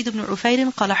 حدثنا سعيد بن عفير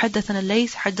قال حدثنا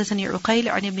الليث حدثني عقيل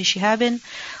عن ابن شهاب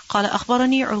قال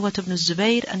أخبرني عروة بن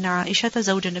الزبير أن عائشة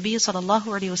زوج النبي صلى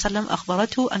الله عليه وسلم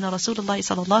أخبرته أن رسول الله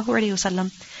صلى الله عليه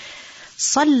وسلم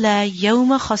صلى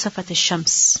يوم خسفت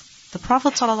الشمس. The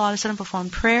Prophet ﷺ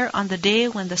performed prayer on the day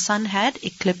when the sun had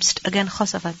eclipsed. Again,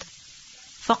 خسفت.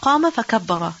 فقام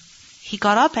فكبر. He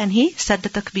got up and he said the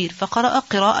takbir. فقرأ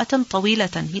قراءة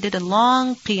طويلة. He did a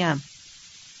long qiyam.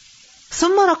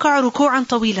 ثم ركع ركوعا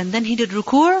طويلا. Then he did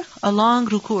ruku', a long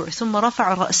ruku'. ثم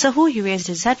رفع رأسه. He raised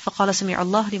his head. فقال سمع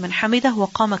الله لمن حمده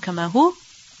وقام كما هو.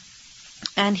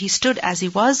 And he stood as he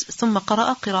was. ثم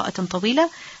قرأ قراءة طويلة.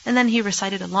 And then he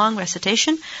recited a long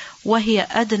recitation. وهي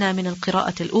أدنى من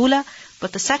القراءة الأولى.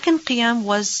 But the second qiyam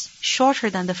was shorter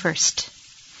than the first.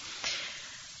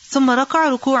 ثم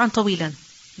ركع ركوعا طويلا.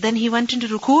 Then he went into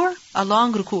ruku', a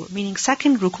long ruku', meaning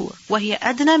second ruku'. وهي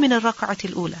أدنى من الركعة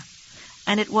الأولى.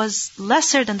 And it was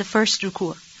lesser than the first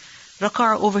ruku'.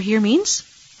 Raka'a over here means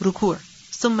ruku'.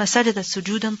 ثم سجد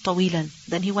سجودا طويلا.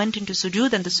 Then he went into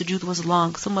sujood and the sujood was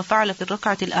long. ثم فعل في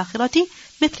الركعة الآخرة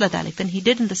مثل ذلك. Then he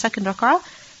did in the second rak'ah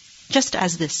just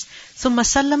as this. ثم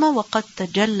سلم وقد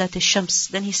تجلت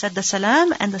الشمس. Then he said the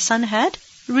salam and the sun had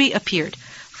reappeared.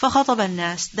 فخطب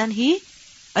الناس. Then he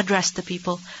addressed the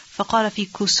people. فقال في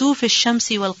كسوف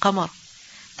الشمس والقمر.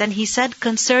 Then he said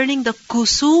concerning the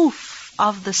kusuf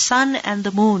of the sun and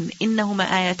the moon, إنهما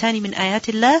آياتان من آيات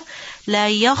الله لا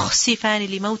يخسفان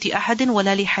لموت أحد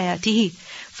ولا لحياته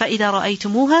فإذا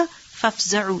رأيتموها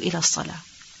فافزعوا إلى الصلاة.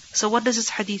 So what does this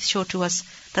hadith show to us?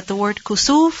 That the word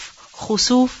kusuf,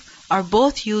 khusuf are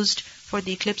both used for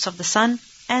the eclipse of the sun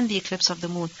and the eclipse of the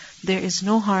moon. There is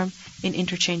no harm in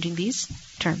interchanging these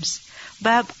terms.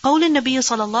 باب قول النبي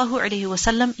صلى الله عليه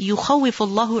وسلم يخوف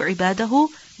الله عباده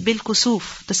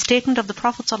بالكسوف. The statement of the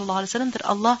Prophet صلى الله عليه وسلم that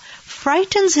Allah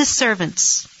frightens His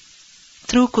servants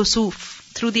through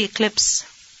kusuf, through the eclipse.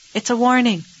 It's a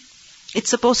warning. It's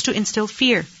supposed to instill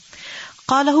fear.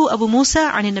 قاله أبو موسى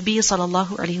عن النبي صلى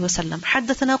الله عليه وسلم.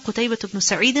 حدثنا قتيبة بن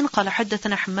سعيد قال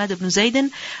حدثنا حماد بن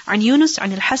زيد عن يونس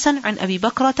عن الحسن عن أبي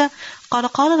بكرة قال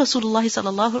قال رسول الله صلى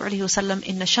الله عليه وسلم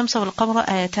إن الشمس والقمر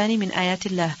آيتان من آيات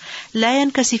الله لا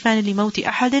ينكسفان لموت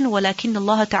أحد ولكن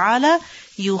الله تعالى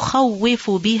يخوف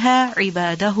بها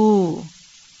عباده.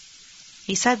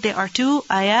 He said there are two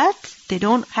ayat. They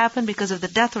don't happen because of the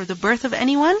death or the birth of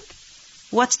anyone.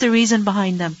 What's the reason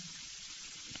behind them?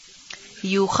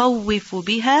 يخوف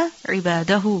بها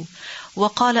عباده.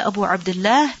 وقال أبو عبد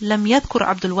الله لم يذكر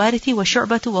عبد الوارث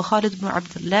وشعبة وخالد بن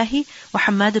عبد الله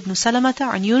وحماد بن سلمة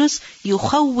عن يونس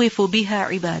يخوف بها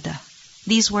عباده.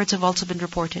 These words have also been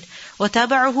reported.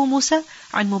 وتابعه موسى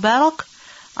عن مبارك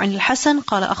عن الحسن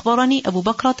قال أخبرني أبو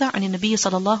بكرة عن النبي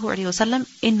صلى الله عليه وسلم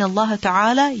إن الله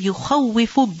تعالى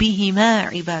يخوف بهما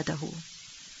عباده.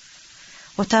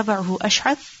 وتابعه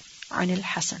أشعث عن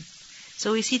الحسن.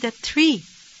 So we see that three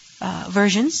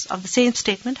versions of the same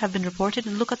statement have been reported,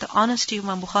 and look at the honesty of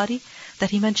Imam Bukhari that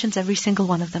he mentions every single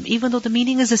one of them, even though the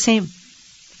meaning is the same.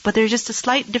 But there's just a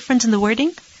slight difference in the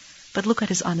wording, but look at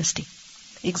his honesty.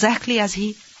 Exactly as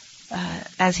he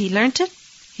learnt it,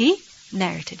 he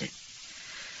narrated it.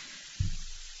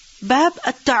 باب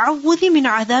التعوذ من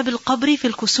عذاب القبر في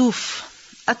الكسوف.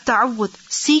 التعوذ,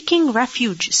 seeking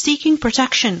refuge, seeking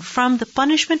protection from the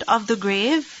punishment of the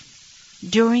grave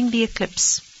during the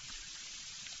eclipse.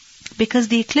 Because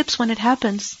the eclipse, when it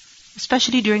happens,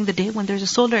 especially during the day, when there's a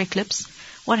solar eclipse,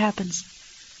 what happens?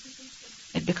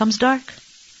 It becomes dark.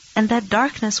 And that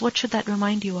darkness, what should that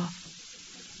remind you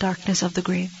of? Darkness of the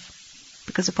grave.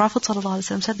 Because the Prophet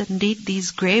ﷺ said that indeed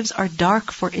these graves are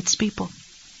dark for its people.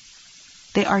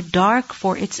 They are dark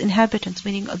for its inhabitants,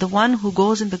 meaning the one who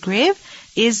goes in the grave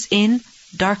is in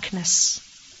darkness.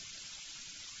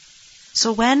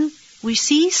 So when we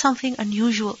see something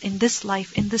unusual in this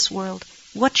life, in this world,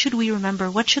 what should we remember?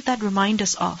 What should that remind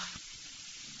us of?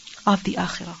 Of the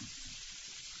akhirah.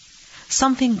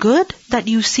 Something good that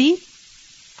you see,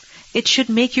 it should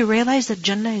make you realize that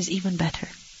Jannah is even better.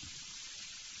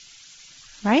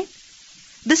 Right?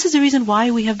 This is the reason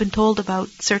why we have been told about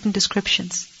certain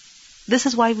descriptions. This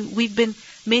is why we've been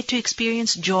made to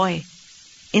experience joy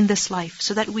in this life,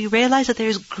 so that we realize that there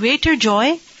is greater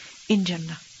joy in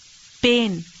Jannah.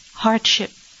 Pain,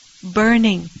 hardship,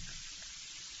 burning,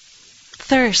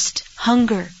 thirst,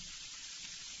 hunger,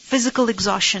 physical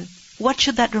exhaustion. What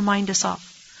should that remind us of?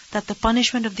 That the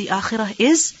punishment of the akhirah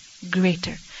is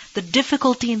greater. The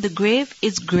difficulty in the grave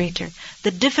is greater.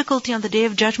 The difficulty on the Day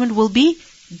of Judgment will be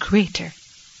greater.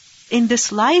 In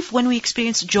this life, when we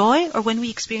experience joy or when we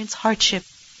experience hardship,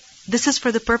 this is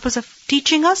for the purpose of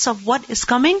teaching us of what is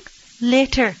coming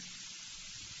later.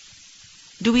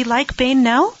 Do we like pain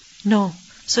now? No.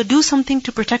 So do something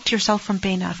to protect yourself from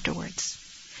pain afterwards.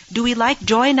 Do we like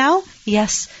joy now?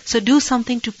 Yes. So do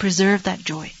something to preserve that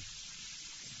joy,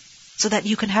 so that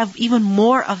you can have even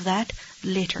more of that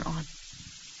later on.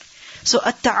 So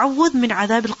التعوذ من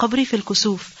عذاب القبر في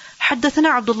الكسوف. حدثنا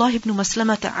عبد الله بن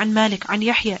مسلمة عن مالك عن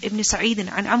يحيى ابن سعيد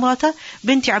عن عمرة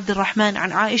بنت عبد الرحمن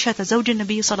عن عائشة زوج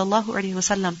النبي صلى الله عليه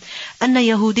وسلم أن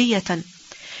يهودية.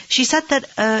 She said that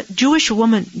a Jewish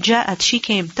woman جاءت, she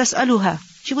came, تسألها,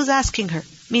 she was asking her,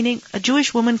 meaning a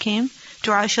Jewish woman came to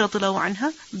Aisha رضي الله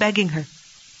عنها begging her,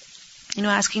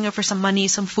 asking her for some money,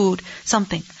 some food,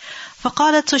 something.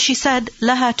 فقالت, so she said,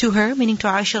 لها, to her, meaning to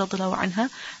Aisha رضي الله عنها,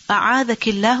 أعاذك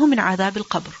الله من عذاب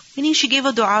القبر. Meaning she gave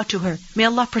a dua to her. May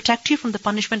Allah protect you from the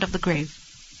punishment of the grave.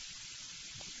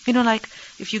 Like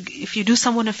if you do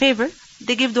someone a favor,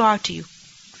 they give dua to you.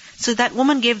 So that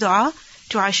woman gave dua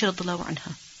to Aisha radiallahu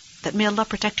anha, that may Allah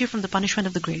protect you from the punishment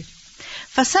of the grave.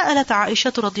 فسألت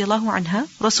عائشة رضي الله عنها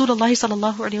رسول الله صلى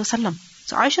الله عليه وسلم.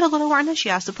 So Aisha radiallahu anha, she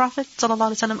asked the Prophet صلى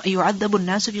الله عليه وسلم, أيعذب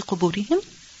الناس في قبورهم?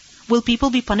 Will people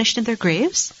be punished in their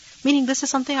graves? Meaning this is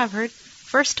something I've heard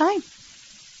first time.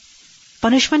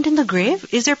 Punishment in the grave?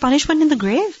 Is there punishment in the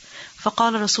grave?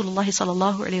 فقال رسول الله صلى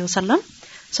الله عليه وسلم.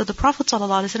 So the Prophet صلى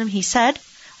الله عليه وسلم, he said,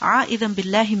 عائذا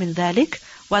بالله من ذلك,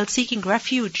 while seeking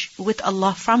refuge with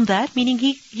Allah from that, meaning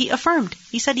he affirmed.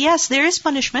 He said, yes, there is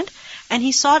punishment, and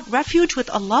he sought refuge with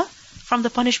Allah from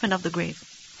the punishment of the grave.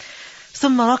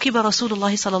 ثم ركب رسول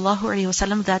الله صلى الله عليه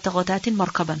وسلم ذات غداة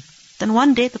مركبا. Then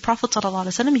one day the Prophet صلى الله عليه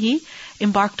وسلم, he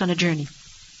embarked on a journey.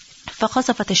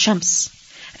 فخسفت الشمس,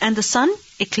 and the sun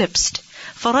eclipsed.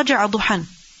 فَرَجَعَ ضُحًا,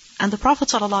 and the Prophet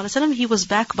ﷺ, he was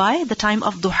back by the time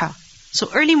of duha. So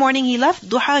early morning he left,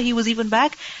 duha he was even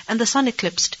back, and the sun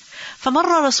eclipsed. فَمَرَّ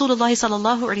رَسُولُ اللَّهِ صَلَى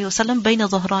اللَّهُ عَلَيْهِ وَسَلَّمْ بَيْنَ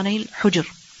ظَهْرَانَيْ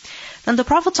الْحُجُرِ. Then the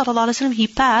Prophet ﷺ, he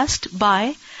passed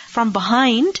by from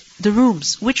behind the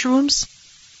rooms. Which rooms?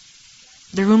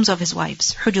 The rooms of his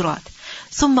wives, hujurat.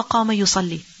 ثُمَّ قَامَ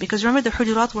يُصَلِّي. Because remember the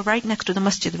hujurat were right next to the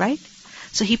masjid, right?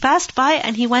 So he passed by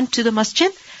and he went to the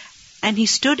masjid, and he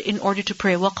stood in order to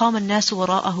pray. وَقَامَ النَّاسُ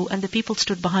وَرَاءَهُ, and the people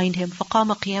stood behind him.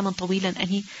 فَقَامَ قِيَامًا طَوِيلًا, and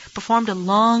he performed a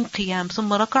long qiyam. ثُمَّ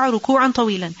رَكَعَ رُكُوعًا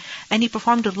طَوِيلًا, and he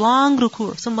performed a long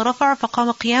ruku'. ثُمَّ رَفَعَ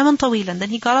فَقَامَ قِيَامًا طَوِيلًا, then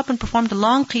he got up and performed a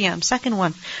long qiyam, second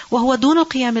one. وَهُوَ دُونَ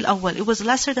الْقِيَامِ الْأَوَّلِ, it was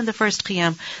lesser than the first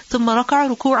qiyam. ثُمَّ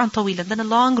رَكَعَ رُكُوعًا طَوِيلًا, then a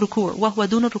long ruku'. وَهُوَ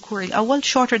دُونَ الرُّكُوعِ الْأَوَّلِ,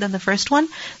 shorter than the first one.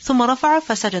 ثُمَّ رَفَعَ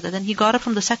فَسَجَدَ, then he got up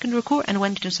from the second ruku' and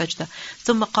went into sajda.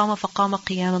 ثُمَّ قَامَ فَقَامَ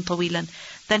قِيَامًا طَوِيلًا,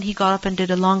 then he got up and did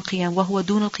a long qiyam. وَهُوَ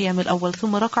دُونَ القيام الأول.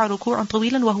 ثم ركع ركوعا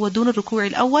طويلا وهو دون الركوع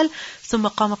الأول. ثم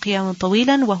قام قياما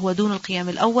طويلا وهو دون القيام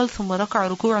الأول. ثم ركع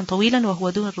ركوعا طويلا وهو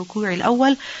دون الركوع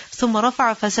الأول. ثم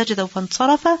رفع فسجد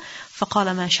فانصرف.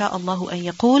 فقال ما شاء الله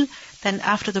أن يقول. Then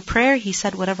after the prayer he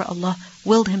said whatever Allah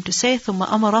willed him to say. ثم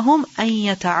أمرهم أن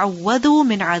يتعوذوا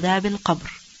من عذاب القبر.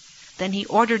 Then he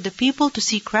ordered the people to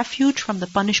seek refuge from the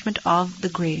punishment of the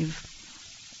grave.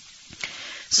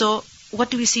 So what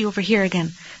do we see over here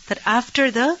again? That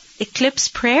after the eclipse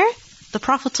prayer, the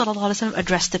Prophet ﷺ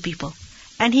addressed the people.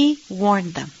 And he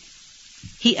warned them.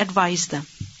 He advised them.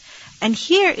 And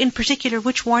here in particular,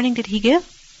 which warning did he give?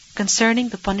 Concerning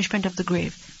the punishment of the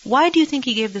grave. Why do you think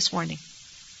he gave this warning?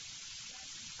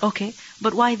 Okay,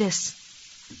 but why this?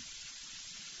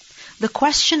 The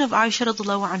question of Aisha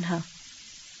radiallahu anha,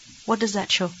 what does that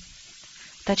show?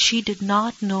 That she did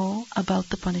not know about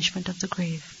the punishment of the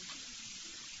grave.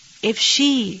 If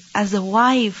she, as the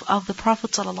wife of the Prophet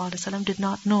ﷺ, did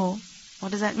not know,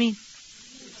 what does that mean?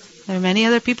 There are many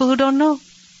other people who don't know.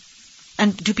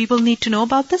 And do people need to know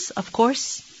about this? Of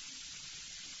course.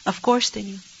 Of course they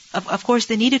knew. Of course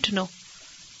they needed to know.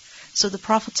 So the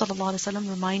Prophet ﷺ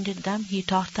reminded them, he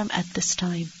taught them at this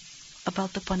time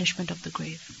about the punishment of the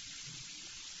grave.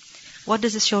 What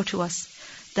does this show to us?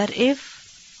 That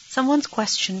if someone's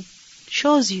question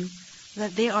shows you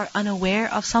that they are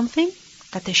unaware of something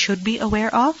that they should be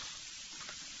aware of,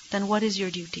 then what is your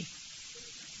duty?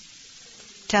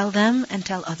 Tell them and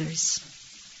tell others.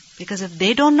 Because if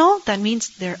they don't know, that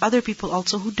means there are other people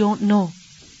also who don't know.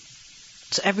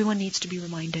 So everyone needs to be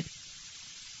reminded.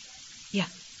 Yeah,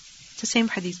 it's the same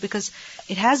hadith, because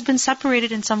it has been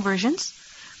separated in some versions,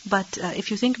 but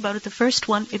if you think about it, the first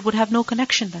one, it would have no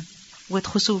connection then with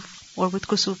khusuf or with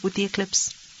kusuf, with the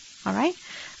eclipse. Alright?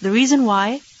 The reason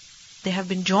why they have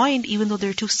been joined, even though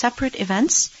they're two separate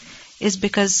events, is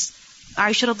because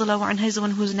Aisha radhiallahu anha is the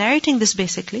one who's narrating this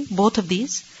basically, both of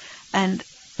these. And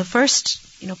the first,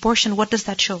 portion, what does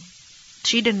that show?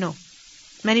 She didn't know.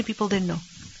 Many people didn't know.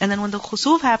 And then when the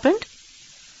khusuf happened,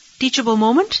 teachable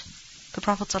moment, the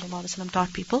Prophet ﷺ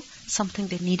taught people something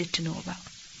they needed to know about.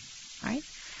 Right?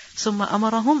 ثُمَّ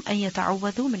أَمَرَهُمْ أَن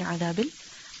يَتَعَوَّذُوا مِنْ عَذَابِ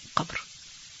الْقَبْرِ.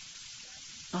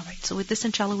 Alright, so with this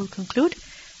inshallah we'll conclude.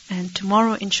 And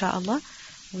tomorrow inshallah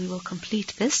we will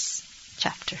complete this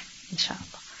chapter.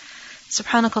 Inshallah.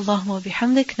 سبحانك اللهم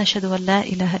وبحمدك نشهد أن لا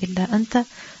إله إلا أنت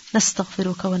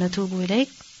نستغفرك ونتوب إليك.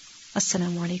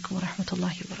 السلام عليكم ورحمة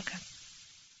الله وبركاته.